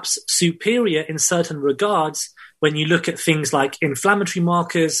perhaps superior in certain regards when you look at things like inflammatory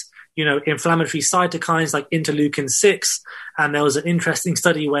markers, inflammatory cytokines like interleukin-6. And there was an interesting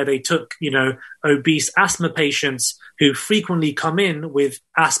study where they took, obese asthma patients who frequently come in with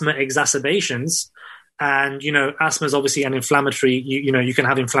asthma exacerbations. And, asthma is obviously an inflammatory, you can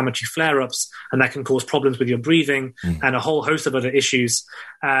have inflammatory flare-ups, and that can cause problems with your breathing and a whole host of other issues.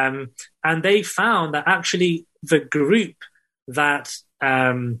 And they found that actually the group that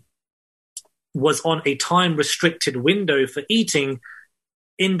was on a time-restricted window for eating,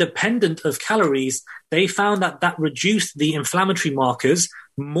 independent of calories, they found that reduced the inflammatory markers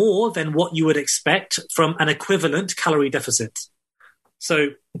more than what you would expect from an equivalent calorie deficit. So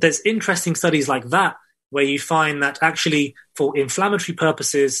there's interesting studies like that, where you find that actually for inflammatory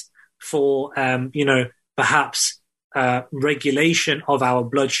purposes, for, perhaps regulation of our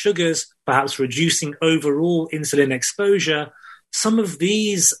blood sugars, perhaps reducing overall insulin exposure, some of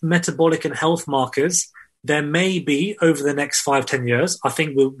these metabolic and health markers, there may be over the next 5-10 years. I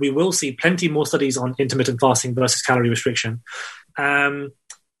think we will see plenty more studies on intermittent fasting versus calorie restriction. And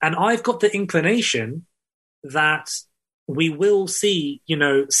I've got the inclination that we will see,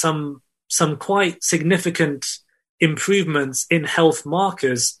 some quite significant improvements in health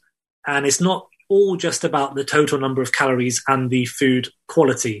markers. And it's not all just about the total number of calories and the food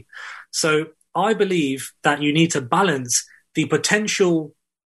quality. So I believe that you need to balance the potential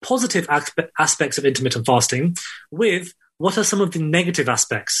positive aspects of intermittent fasting with what are some of the negative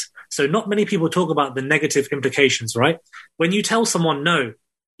aspects. So not many people talk about the negative implications, right? When you tell someone, no,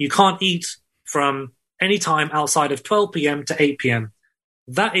 you can't eat from any time outside of 12 p.m. to 8 p.m.,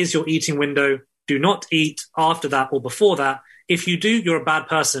 that is your eating window. Do not eat after that or before that. If you do, you're a bad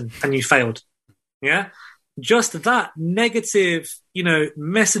person and you failed. Yeah. Just that negative,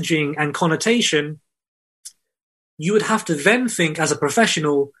 messaging and connotation, you would have to then think as a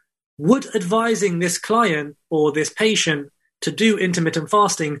professional, would advising this client or this patient to do intermittent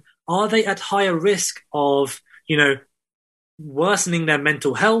fasting, are they at higher risk of, worsening their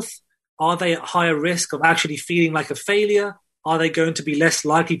mental health? Are they at higher risk of actually feeling like a failure? Are they going to be less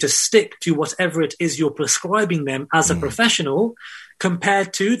likely to stick to whatever it is you're prescribing them as a professional,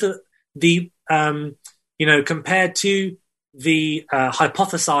 compared to the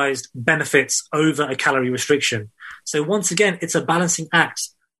hypothesized benefits over a calorie restriction? So once again, it's a balancing act.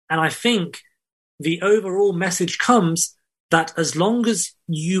 And I think the overall message comes that as long as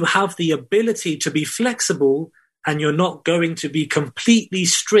you have the ability to be flexible and you're not going to be completely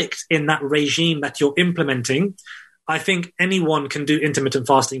strict in that regime that you're implementing, I think anyone can do intermittent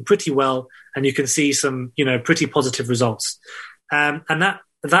fasting pretty well, and you can see some, pretty positive results. And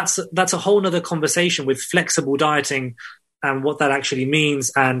that's a whole nother conversation with flexible dieting and what that actually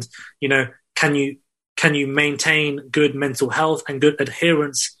means. And, can you maintain good mental health and good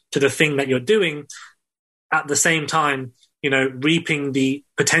adherence to the thing that you're doing at the same time, reaping the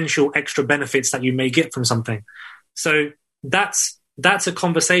potential extra benefits that you may get from something. So that's a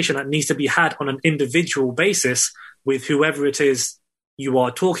conversation that needs to be had on an individual basis with whoever it is you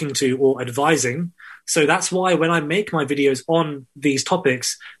are talking to or advising. So that's why when I make my videos on these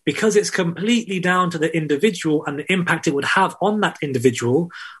topics, because it's completely down to the individual and the impact it would have on that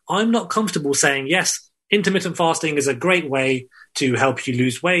individual, I'm not comfortable saying, yes, intermittent fasting is a great way to help you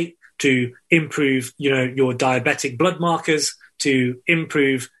lose weight, to improve, your diabetic blood markers, to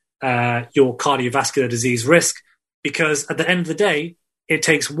improve your cardiovascular disease risk. Because at the end of the day, it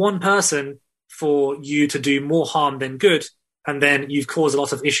takes one person for you to do more harm than good, and then you've caused a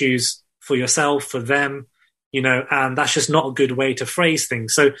lot of issues for yourself, for them, and that's just not a good way to phrase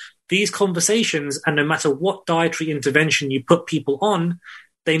things. So these conversations, and no matter what dietary intervention you put people on,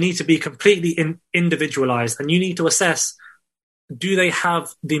 they need to be completely individualized, and you need to assess, do they have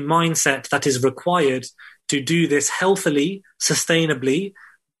the mindset that is required to do this healthily, sustainably,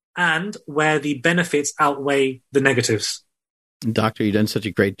 and where the benefits outweigh the negatives. Doctor, you've done such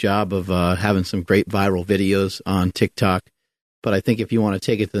a great job of having some great viral videos on TikTok. But I think if you want to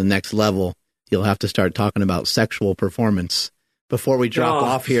take it to the next level, you'll have to start talking about sexual performance. Before we drop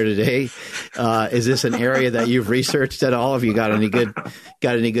off here today, is this an area that you've researched at all? Have you got any good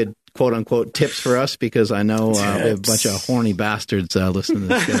quote unquote tips for us? Because I know we have a bunch of horny bastards listening to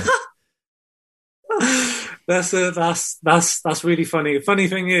this show. That's really funny. The funny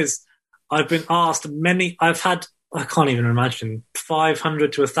thing is, I've been asked I can't even imagine,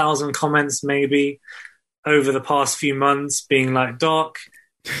 500 to 1,000 comments maybe over the past few months being like, Doc,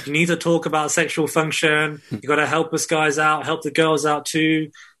 you need to talk about sexual function. You got to help us guys out, help the girls out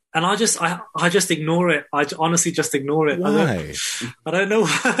too. And I just ignore it. I honestly just ignore it. Why? I don't know.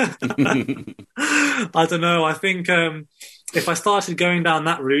 I don't know. I think if I started going down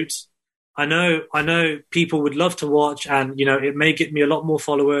that route, I know people would love to watch, and it may get me a lot more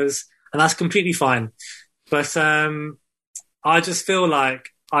followers, and that's completely fine. But I just feel like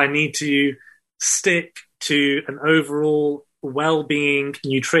I need to stick to an overall well-being,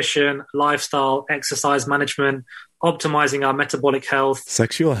 nutrition, lifestyle, exercise management, optimizing our metabolic health.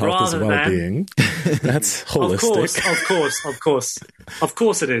 Sexual health is well-being. That's holistic. Of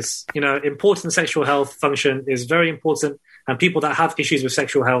course it is. Important sexual health function is very important, and people that have issues with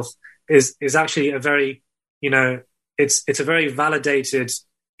sexual health is actually a very, it's a very validated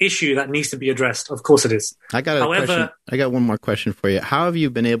issue that needs to be addressed. Of course it is. I got one more question for you. How have you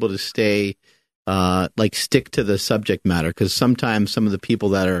been able to stay stick to the subject matter? Because sometimes some of the people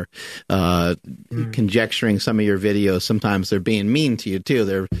that are conjecturing some of your videos, sometimes they're being mean to you too.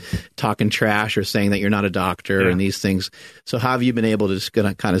 They're talking trash or saying that you're not a doctor and these things. So how have you been able to just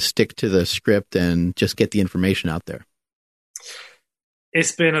kind of stick to the script and just get the information out there?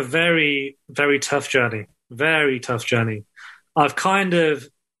 It's been a very, very tough journey. Very tough journey. I've kind of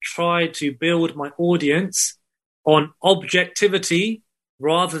tried to build my audience on objectivity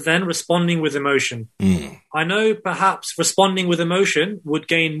rather than responding with emotion. I know perhaps responding with emotion would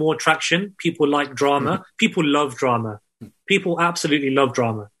gain more traction. People like drama. People love drama. People absolutely love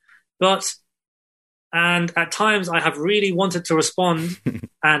drama. And at times I have really wanted to respond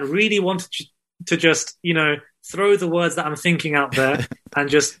and really wanted to just, throw the words that I'm thinking out there and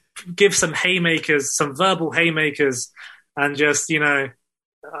just give some haymakers, some verbal haymakers, and just,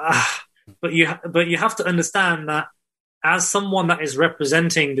 but you have to understand that as someone that is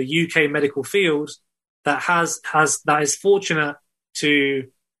representing the UK medical field that is fortunate to,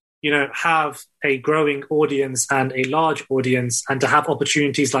 have a growing audience and a large audience, and to have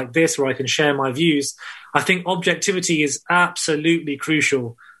opportunities like this where I can share my views, I think objectivity is absolutely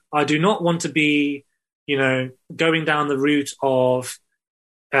crucial. I do not want to be, going down the route of,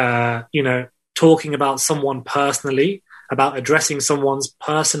 talking about someone personally, about addressing someone's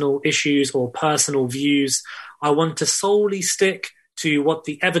personal issues or personal views. I want to solely stick to what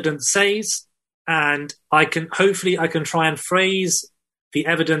the evidence says, and I can try and phrase the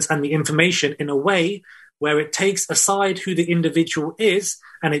evidence and the information in a way where it takes aside who the individual is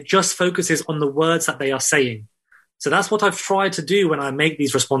and it just focuses on the words that they are saying. So that's what I've tried to do when I make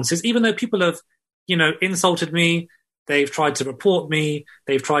these responses, even though people have, insulted me. They've tried to report me.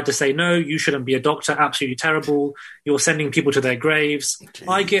 They've tried to say, no, you shouldn't be a doctor. Absolutely terrible. You're sending people to their graves.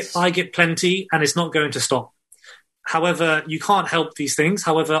 Jeez. I get plenty, and it's not going to stop. However, you can't help these things.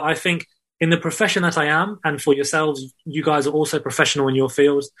 However, I think in the profession that I am, and for yourselves, you guys are also professional in your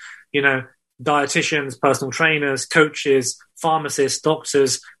field, dietitians, personal trainers, coaches, pharmacists,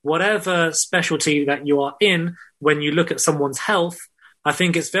 doctors, whatever specialty that you are in, when you look at someone's health, I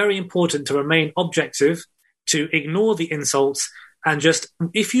think it's very important to remain objective, to ignore the insults, and just,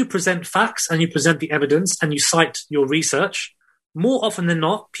 if you present facts and you present the evidence and you cite your research, more often than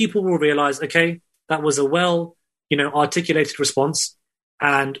not, people will realize, okay, that was a well, articulated response,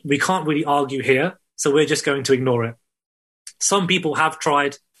 and we can't really argue here, so we're just going to ignore it. Some people have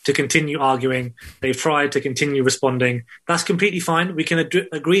tried to continue arguing. They've tried to continue responding. That's completely fine. We can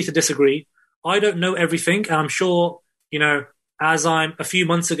agree to disagree. I don't know everything, and I'm sure, as I'm a few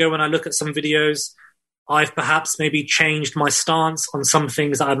months ago when I look at some videos, I've perhaps maybe changed my stance on some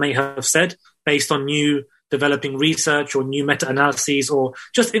things that I may have said based on new developing research or new meta-analyses or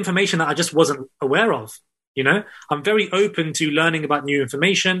just information that I just wasn't aware of. You know, I'm very open to learning about new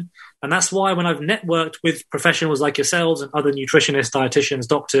information. And that's why when I've networked with professionals like yourselves and other nutritionists, dietitians,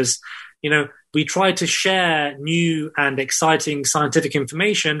 doctors, you know, we try to share new and exciting scientific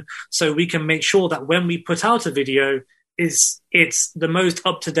information so we can make sure that when we put out a video, it's the most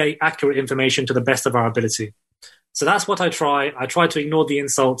up-to-date, accurate information to the best of our ability. So that's what I try. I try to ignore the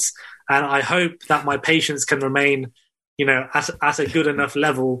insults, and I hope that my patience can remain, you know, at a good enough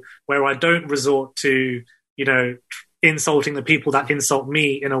level where I don't resort to, you know, insulting the people that insult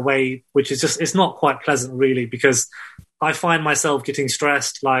me in a way which is just, it's not quite pleasant really, because I find myself getting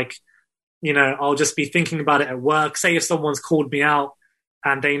stressed. Like, you know, I'll just be thinking about it at work. Say if someone's called me out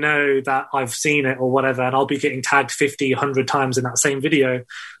and they know that I've seen it or whatever, and I'll be getting tagged 50, 100 times in that same video.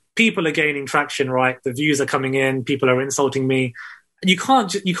 People are gaining traction, right? The views are coming in. People are insulting me. You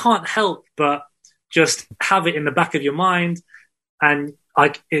can't help but just have it in the back of your mind, and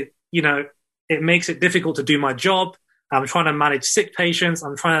like it, you know, it makes it difficult to do my job. I'm trying to manage sick patients.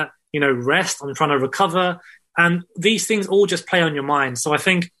 I'm trying to, you know, rest. I'm trying to recover, and these things all just play on your mind. So I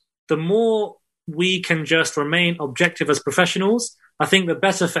think the more we can just remain objective as professionals, I think the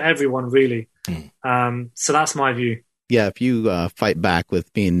better for everyone, really. So that's my view. Yeah, if you fight back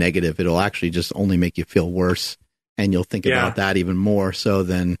with being negative, it'll actually just only make you feel worse, and you'll think about that even more so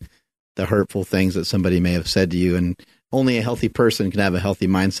than the hurtful things that somebody may have said to you. And only a healthy person can have a healthy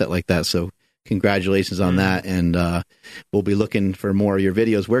mindset like that. So congratulations on that, and we'll be looking for more of your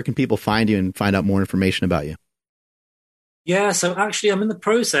videos. Where can people find you and find out more information about you? Yeah, so actually I'm in the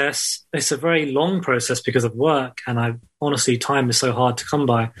process. It's a very long process because of work, and honestly, time is so hard to come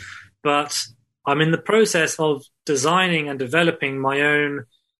by. But I'm in the process of designing and developing my own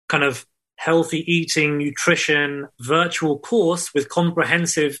kind of healthy eating, nutrition, virtual course with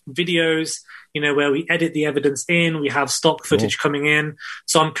comprehensive videos, you know, where we edit the evidence in, we have stock footage coming in.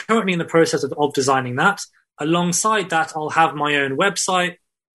 So I'm currently in the process of designing that. Alongside that, I'll have my own website.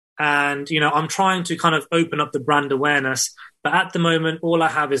 And, you know, I'm trying to kind of open up the brand awareness. But at the moment, all I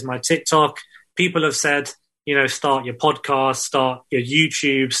have is my TikTok. People have said, you know, start your podcast, start your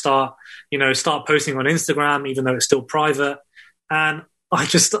YouTube, start posting on Instagram, even though it's still private. And I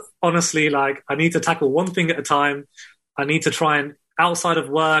just honestly, like, I need to tackle one thing at a time. I need to try and, outside of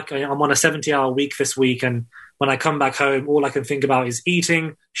work, I'm on a 70-hour week this week. And when I come back home, all I can think about is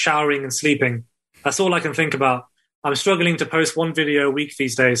eating, showering, and sleeping. That's all I can think about. I'm struggling to post one video a week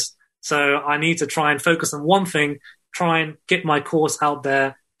these days. So I need to try and focus on one thing, try and get my course out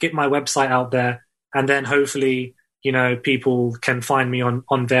there, get my website out there, and then hopefully, you know, people can find me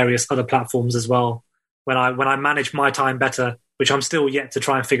on various other platforms as well when I manage my time better, which I'm still yet to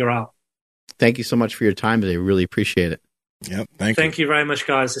try and figure out. Thank you so much for your time today. Really appreciate it. Yep. Thank you very much,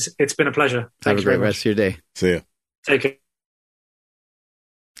 guys. It's been a pleasure. Have a great rest of your day. See ya. Take care.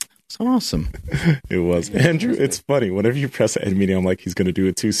 It's awesome. It was. Andrew, it's funny. Whenever you press end meeting, I'm like, he's going to do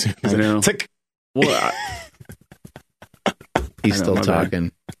it too soon. I know. It's like, he's still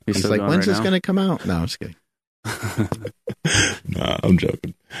talking. He's like, when's this going to come out? No, I'm just kidding. Nah, I'm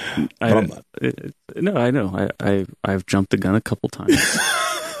joking. I'm not. No, I know. I've jumped the gun a couple times.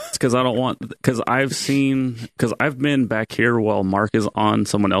 It's because I don't want, because I've been back here while Mark is on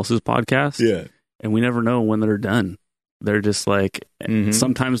someone else's podcast. Yeah. And we never know when they're done. They're just like,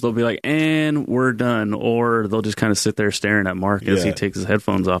 sometimes they'll be like, and we're done. Or they'll just kind of sit there staring at Mark as he takes his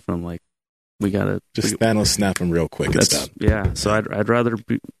headphones off. And I'm like, we got to just Thanos snap him real quick. It's done. Yeah. So I'd rather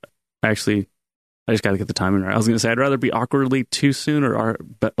be, actually, I just got to get the timing right. I was going to say, I'd rather be awkwardly too soon or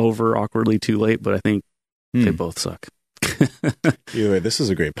over awkwardly too late, but I think they both suck. Either way, this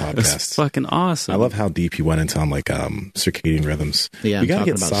is a great podcast. It's fucking awesome. I love how deep you went into on like circadian rhythms. Yeah, we got to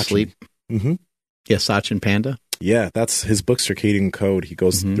get about Sachin. Sleep. Mm-hmm. Yeah, Sachin Panda. Yeah, that's his book, Circadian Code. He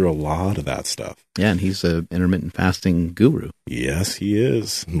goes through a lot of that stuff. Yeah, and he's an intermittent fasting guru. Yes, he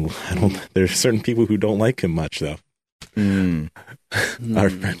is. There's certain people who don't like him much, though. Our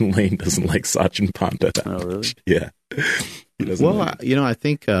friend Lane doesn't like Sachin Panda. Oh, really? Yeah. He doesn't like you know, I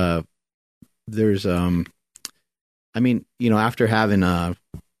think there's, I mean, you know, after having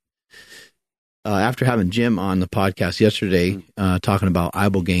Jim on the podcast yesterday, talking about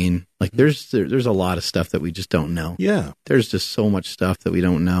ibogaine, like there's a lot of stuff that we just don't know. Yeah. There's just so much stuff that we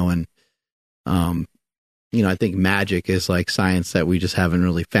don't know. And, you know, I think magic is like science that we just haven't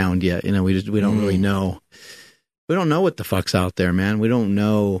really found yet. You know, we don't really know. We don't know what the fuck's out there, man. We don't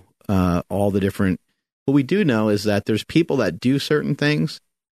know all the different. What we do know is that there's people that do certain things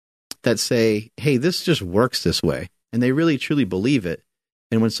that say, hey, this just works this way. And they really, truly believe it.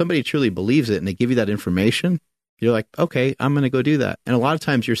 And when somebody truly believes it and they give you that information, you're like, okay, I'm going to go do that. And a lot of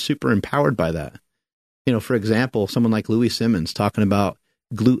times you're super empowered by that. You know, for example, someone like Louis Simmons talking about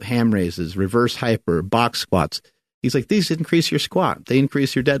glute ham raises, reverse hyper, box squats. He's like, these increase your squat. They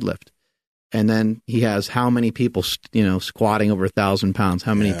increase your deadlift. And then he has how many people, squatting over 1,000 pounds,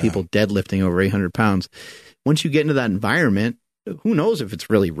 how many people deadlifting over 800 pounds. Once you get into that environment, who knows if it's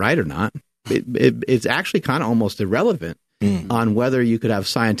really right or not? It's actually kind of almost irrelevant on whether you could have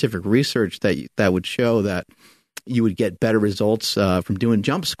scientific research that would show that you would get better results from doing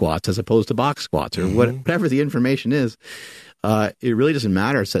jump squats as opposed to box squats or whatever the information is. It really doesn't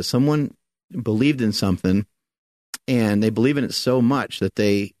matter. It's that someone believed in something and they believe in it so much that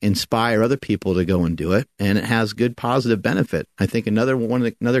they inspire other people to go and do it, and it has good positive benefit. I think another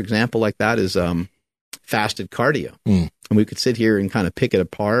example like that is fasted cardio. And we could sit here and kind of pick it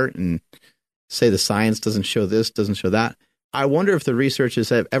apart and say the science doesn't show this, doesn't show that. I wonder if the research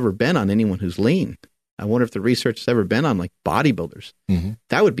has ever been on anyone who's lean. I wonder if the research has ever been on like bodybuilders.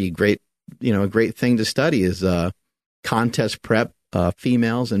 That would be a great thing to study is contest prep,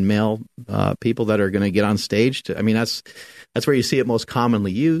 females and male people that are going to get on stage. That's where you see it most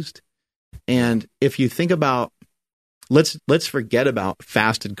commonly used. And if you think about, let's forget about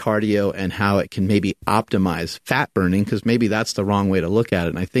fasted cardio and how it can maybe optimize fat burning, because maybe that's the wrong way to look at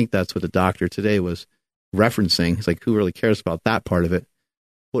it. And I think that's what the doctor today was referencing. It's like, who really cares about that part of it?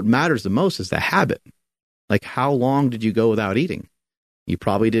 What matters the most is the habit. Like, how long did you go without eating? You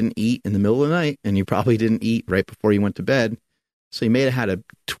probably didn't eat in the middle of the night, and you probably didn't eat right before you went to bed. So you may have had a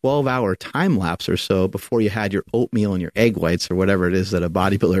 12-hour time lapse or so before you had your oatmeal and your egg whites or whatever it is that a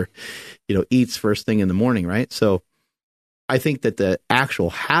bodybuilder, eats first thing in the morning, right? So I think that the actual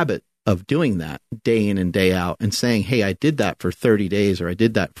habit of doing that day in and day out and saying, hey, I did that for 30 days or I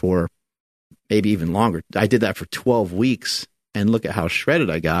did that for maybe even longer. I did that for 12 weeks and look at how shredded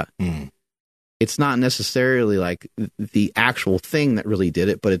I got. It's not necessarily like the actual thing that really did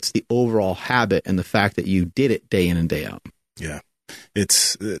it, but it's the overall habit and the fact that you did it day in and day out. Yeah.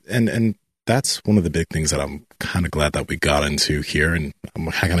 It's, and that's one of the big things that I'm kind of glad that we got into here. And I'm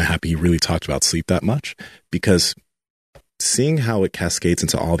kind of happy you really talked about sleep that much, because seeing how it cascades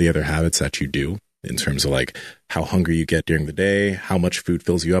into all the other habits that you do in terms of like how hungry you get during the day, how much food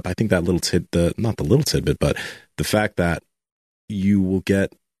fills you up. I think that not the little tidbit, but the fact that you will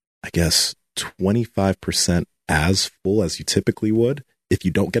get, I guess, 25% as full as you typically would if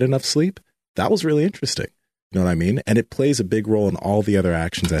you don't get enough sleep. That was really interesting. You know what I mean? And it plays a big role in all the other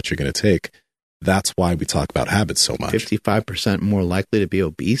actions that you're going to take. That's why we talk about habits so much. 55% more likely to be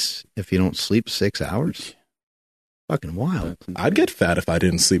obese if you don't sleep 6 hours. Fucking wild. I'd get fat if I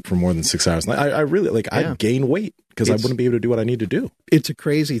didn't sleep for more than 6 hours. I really I'd gain weight because I wouldn't be able to do what I need to do. It's a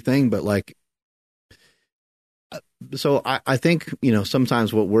crazy thing, but like, so I think,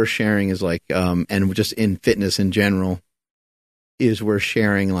 sometimes what we're sharing is like, and just in fitness in general, is we're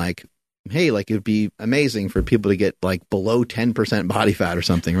sharing like, hey, like it'd be amazing for people to get like below 10% body fat or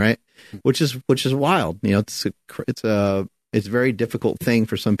something, right? Which is wild. It's a very difficult thing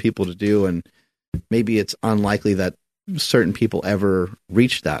for some people to do, and maybe it's unlikely that certain people ever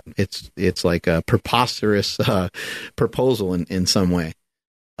reach that. It's like a preposterous proposal in some way.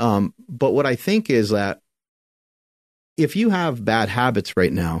 But what I think is that if you have bad habits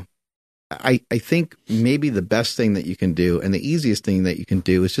right now, I think maybe the best thing that you can do and the easiest thing that you can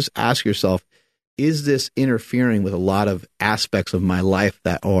do is just ask yourself, is this interfering with a lot of aspects of my life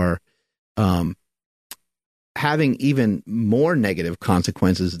that are having even more negative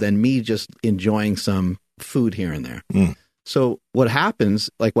consequences than me just enjoying some food here and there? So what happens,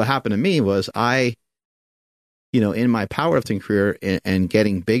 like what happened to me was I, in my powerlifting career and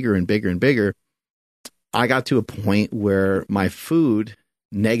getting bigger and bigger and bigger, I got to a point where my food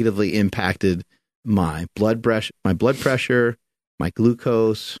negatively impacted my blood pressure, my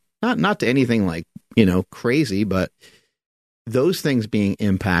glucose, not to anything like, crazy, but those things being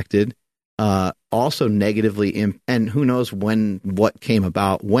impacted, also negatively, and who knows what came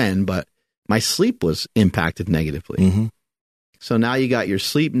about when, but my sleep was impacted negatively. So now you got your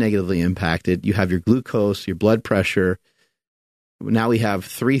sleep negatively impacted. You have your glucose, your blood pressure. Now we have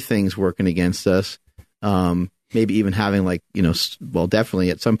three things working against us. Maybe even having like,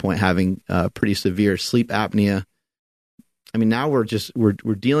 definitely at some point having pretty severe sleep apnea. I mean, now we're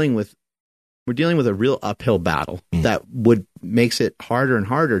dealing with a real uphill battle that makes it harder and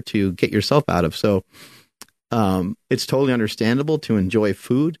harder to get yourself out of. So it's totally understandable to enjoy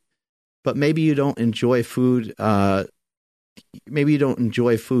food, but maybe you don't enjoy food. Maybe you don't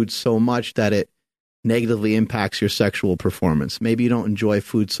enjoy food so much that it negatively impacts your sexual performance. Maybe you don't enjoy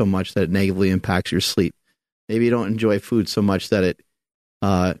food so much that it negatively impacts your sleep. Maybe you don't enjoy food so much that it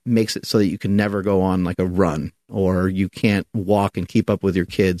makes it so that you can never go on like a run, or you can't walk and keep up with your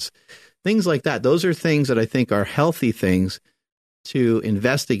kids. Things like that. Those are things that I think are healthy things, to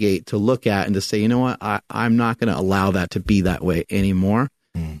investigate, to look at, and to say, you know what, I'm not going to allow that to be that way anymore.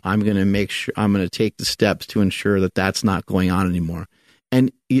 I'm going to make sure, I'm going to take the steps to ensure that that's not going on anymore.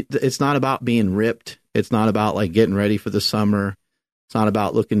 And it's not about being ripped. It's not about like getting ready for the summer. It's not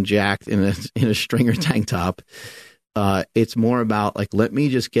about looking jacked in a stringer tank top. It's more about like, let me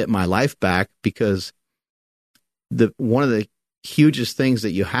just get my life back, because one of the hugest things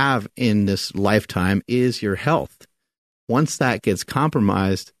that you have in this lifetime is your health. Once that gets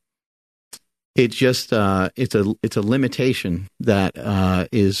compromised, it just it's a limitation that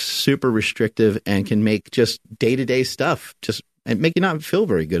is super restrictive and can make just day-to-day stuff and make you not feel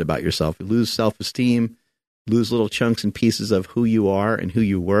very good about yourself. You lose self-esteem, lose little chunks and pieces of who you are and who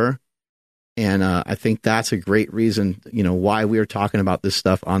you were. And I think that's a great reason, why we're talking about this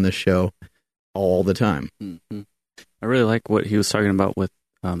stuff on this show all the time. Mm-hmm. I really like what he was talking about with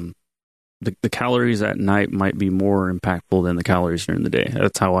the calories at night might be more impactful than the calories during the day.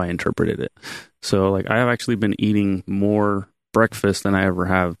 That's how I interpreted it. So like I have actually been eating more breakfast than I ever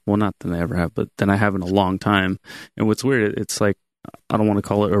have. Well, not than I ever have, but than I have in a long time. And what's weird, it's like, I don't want to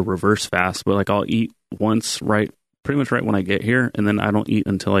call it a reverse fast, but like I'll eat once pretty much right when I get here, and then I don't eat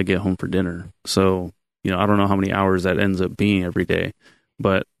until I get home for dinner. So, I don't know how many hours that ends up being every day,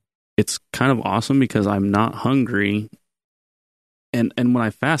 but it's kind of awesome because I'm not hungry. And when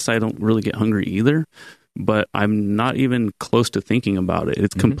I fast, I don't really get hungry either, but I'm not even close to thinking about it.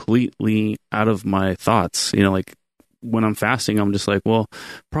 It's completely out of my thoughts. Like when I'm fasting, I'm just like, well,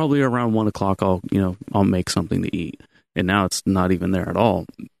 probably around 1 o'clock, I'll make something to eat. And now it's not even there at all.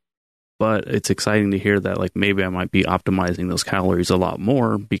 But it's exciting to hear that like maybe I might be optimizing those calories a lot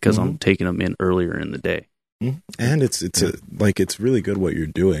more because I'm taking them in earlier in the day. And it's really good what you're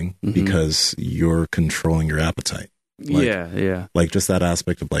doing because you're controlling your appetite. Yeah. Like just that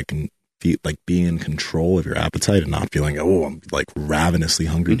aspect of like being in control of your appetite and not feeling, I'm like ravenously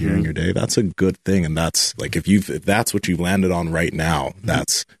hungry during your day. That's a good thing. And that's like, if that's what you've landed on right now,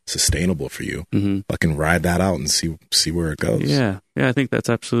 that's sustainable for you. Fucking ride that out and see where it goes. Yeah. I think that's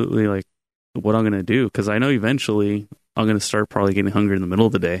absolutely like what I'm going to do. Cause I know eventually I'm going to start probably getting hungry in the middle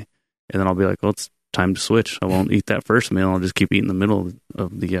of the day. And then I'll be like, well, it's time to switch. I won't eat that first meal. I'll just keep eating the middle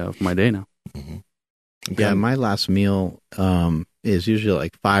of my day now. Okay. Yeah, my last meal is usually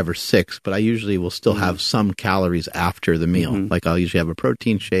like 5 or 6, but I usually will still have some calories after the meal. Like I'll usually have a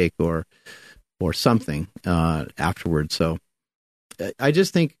protein shake or something afterwards. So I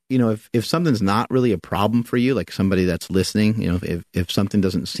just think, if something's not really a problem for you, like somebody that's listening, if something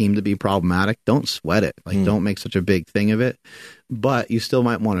doesn't seem to be problematic, don't sweat it. Like don't make such a big thing of it. But you still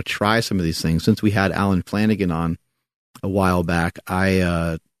might want to try some of these things. Since we had Alan Flanagan on a while back,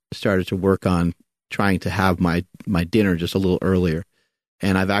 I started to work on trying to have my dinner just a little earlier.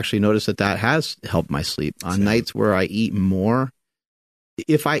 And I've actually noticed that has helped my sleep. On nights where I eat more,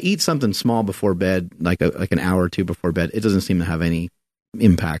 if I eat something small before bed, like an hour or two before bed, it doesn't seem to have any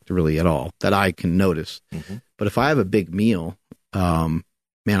impact really at all that I can notice. But if I have a big meal,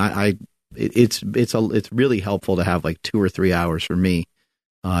 it's really helpful to have like 2 or 3 hours for me,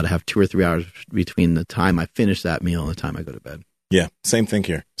 to have 2 or 3 hours between the time I finish that meal and the time I go to bed. Yeah, same thing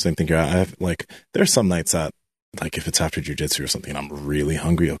here. I have there's some nights that like if it's after jiu-jitsu or something and I'm really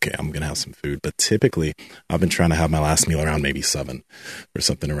hungry, okay, I'm going to have some food. But typically I've been trying to have my last meal around maybe 7 or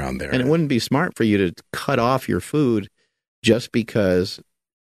something around there. And it wouldn't be smart for you to cut off your food just because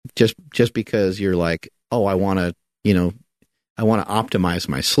you're like, oh, I want to optimize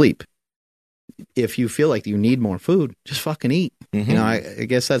my sleep. If you feel like you need more food, just fucking eat. I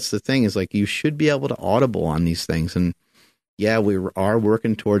guess that's the thing is like you should be able to audible on these things. And yeah, we are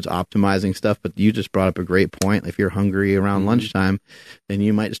working towards optimizing stuff, but you just brought up a great point. If you're hungry around lunchtime, then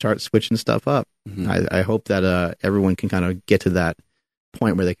you might start switching stuff up. I hope that everyone can kind of get to that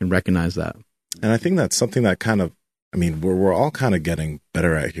point where they can recognize that. And I think that's something that kind of, we're all kind of getting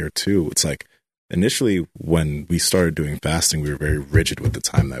better at here too. It's like initially when we started doing fasting, we were very rigid with the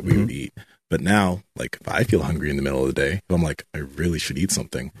time that we would eat. But now, like if I feel hungry in the middle of the day, I'm like, I really should eat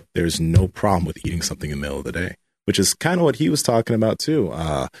something. There's no problem with eating something in the middle of the day. Which is kind of what he was talking about too.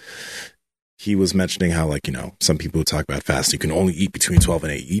 He was mentioning how some people who talk about fasting, you can only eat between 12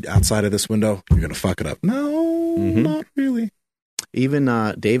 and 8. Eat outside of this window, you're going to fuck it up. No, not really. Even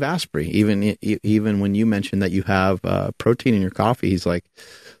Dave Asprey, even when you mentioned that you have protein in your coffee, he's like,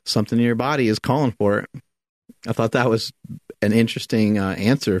 something in your body is calling for it. I thought that was an interesting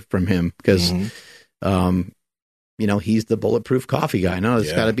answer from him because, he's the bulletproof coffee guy. No,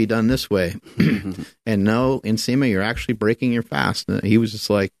 it's got to be done this way. And no, Nsima, you're actually breaking your fast. He was just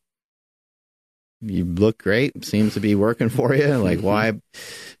like, you look great. Seems to be working for you. Like, why?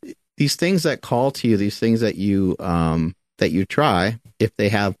 These things that call to you, these things that you that you try, if they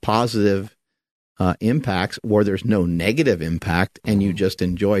have positive impacts or there's no negative impact and you just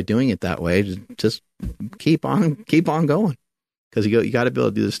enjoy doing it that way, just keep on going, because you got to be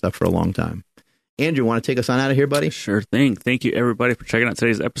able to do this stuff for a long time. Andrew, want to take us on out of here, buddy? Sure thing. Thank you, everybody, for checking out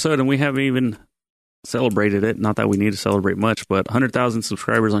today's episode. And we haven't even celebrated it. Not that we need to celebrate much, but 100,000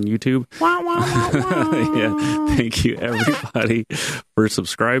 subscribers on YouTube. Yeah. Thank you, everybody, for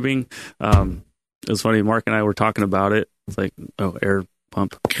subscribing. It was funny. Mark and I were talking about it. It's like, oh, air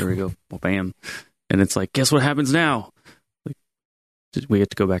pump. There we go. Well, bam. And it's like, guess what happens now? Like, we have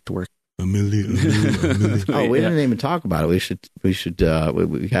to go back to work. A million. Oh, we didn't even talk about it. We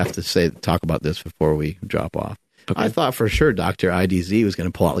have to talk about this before we drop off. Okay. I thought for sure Dr. IDZ was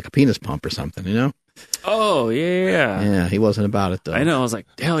going to pull out like a penis pump or something, you know? Oh, yeah. Yeah, he wasn't about it, though. I know. I was like,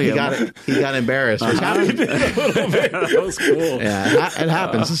 hell yeah. He got embarrassed. Which happened. That was cool. Yeah, it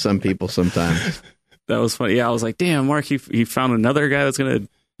happens to some people sometimes. That was funny. Yeah, I was like, damn, Mark, he found another guy that's going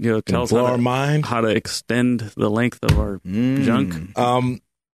to tell us how to extend the length of our junk.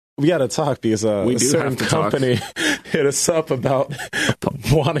 We got to talk because a certain company hit us up about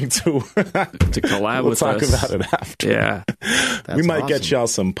wanting to collab with us. We'll talk about it after. Yeah. We might get y'all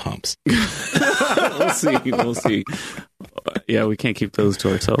some pumps. We'll see. Yeah, we can't keep those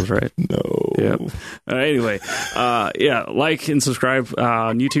to ourselves, right? No. Yeah. Anyway, like and subscribe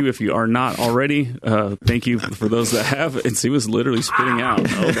on YouTube if you are not already. Thank you for those that have. And he was literally spitting out.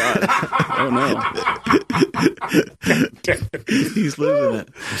 Oh, God. Oh, no. He's losing it.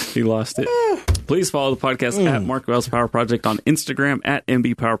 He lost it. Please follow the podcast at Mark Wells Power Project on Instagram, at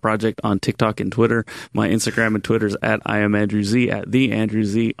MB Power Project on TikTok and Twitter. My Instagram and Twitter is at I am Andrew Z, at the Andrew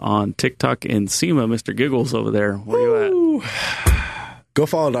Z on TikTok. And SEMA, Mr. Giggles over there. Where are you at? Go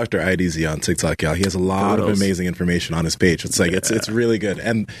follow Dr. IDZ on TikTok, y'all. He has a lot of amazing information on his page. It's like it's really good.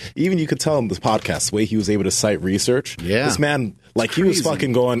 And even you could tell him this podcast, the way he was able to cite research. Yeah. This man, like, he was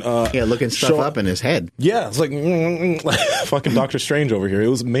fucking going looking stuff up in his head. Yeah, it's like fucking Doctor Strange over here. It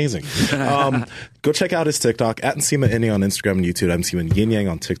was amazing. Go check out his TikTok at Nsima Inni on Instagram and YouTube. I'm Nsima Yin Yang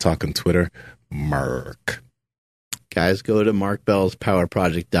on TikTok and Twitter. Mark. Guys, go to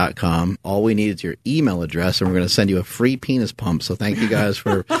markbellspowerproject.com. All we need is your email address, and we're going to send you a free penis pump. So thank you guys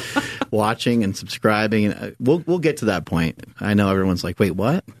for watching and subscribing. And we'll get to that point. I know everyone's like, wait,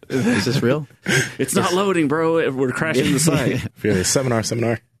 what? Is this real? It's not loading, bro. We're crashing the site. Really,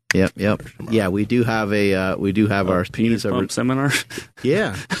 seminar. Yep. Yeah, we do have our penis pump seminar.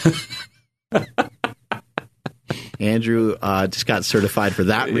 Yeah. Andrew just got certified for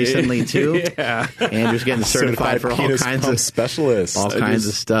that recently too. Yeah, Andrew's getting certified for all kinds of specialists, kinds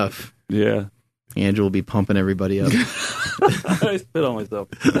of stuff. Yeah, Andrew will be pumping everybody up. I spit on myself.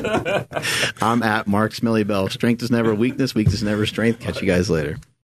 I'm at Mark Smillybell. Strength is never weakness. Weakness is never strength. Catch you guys later.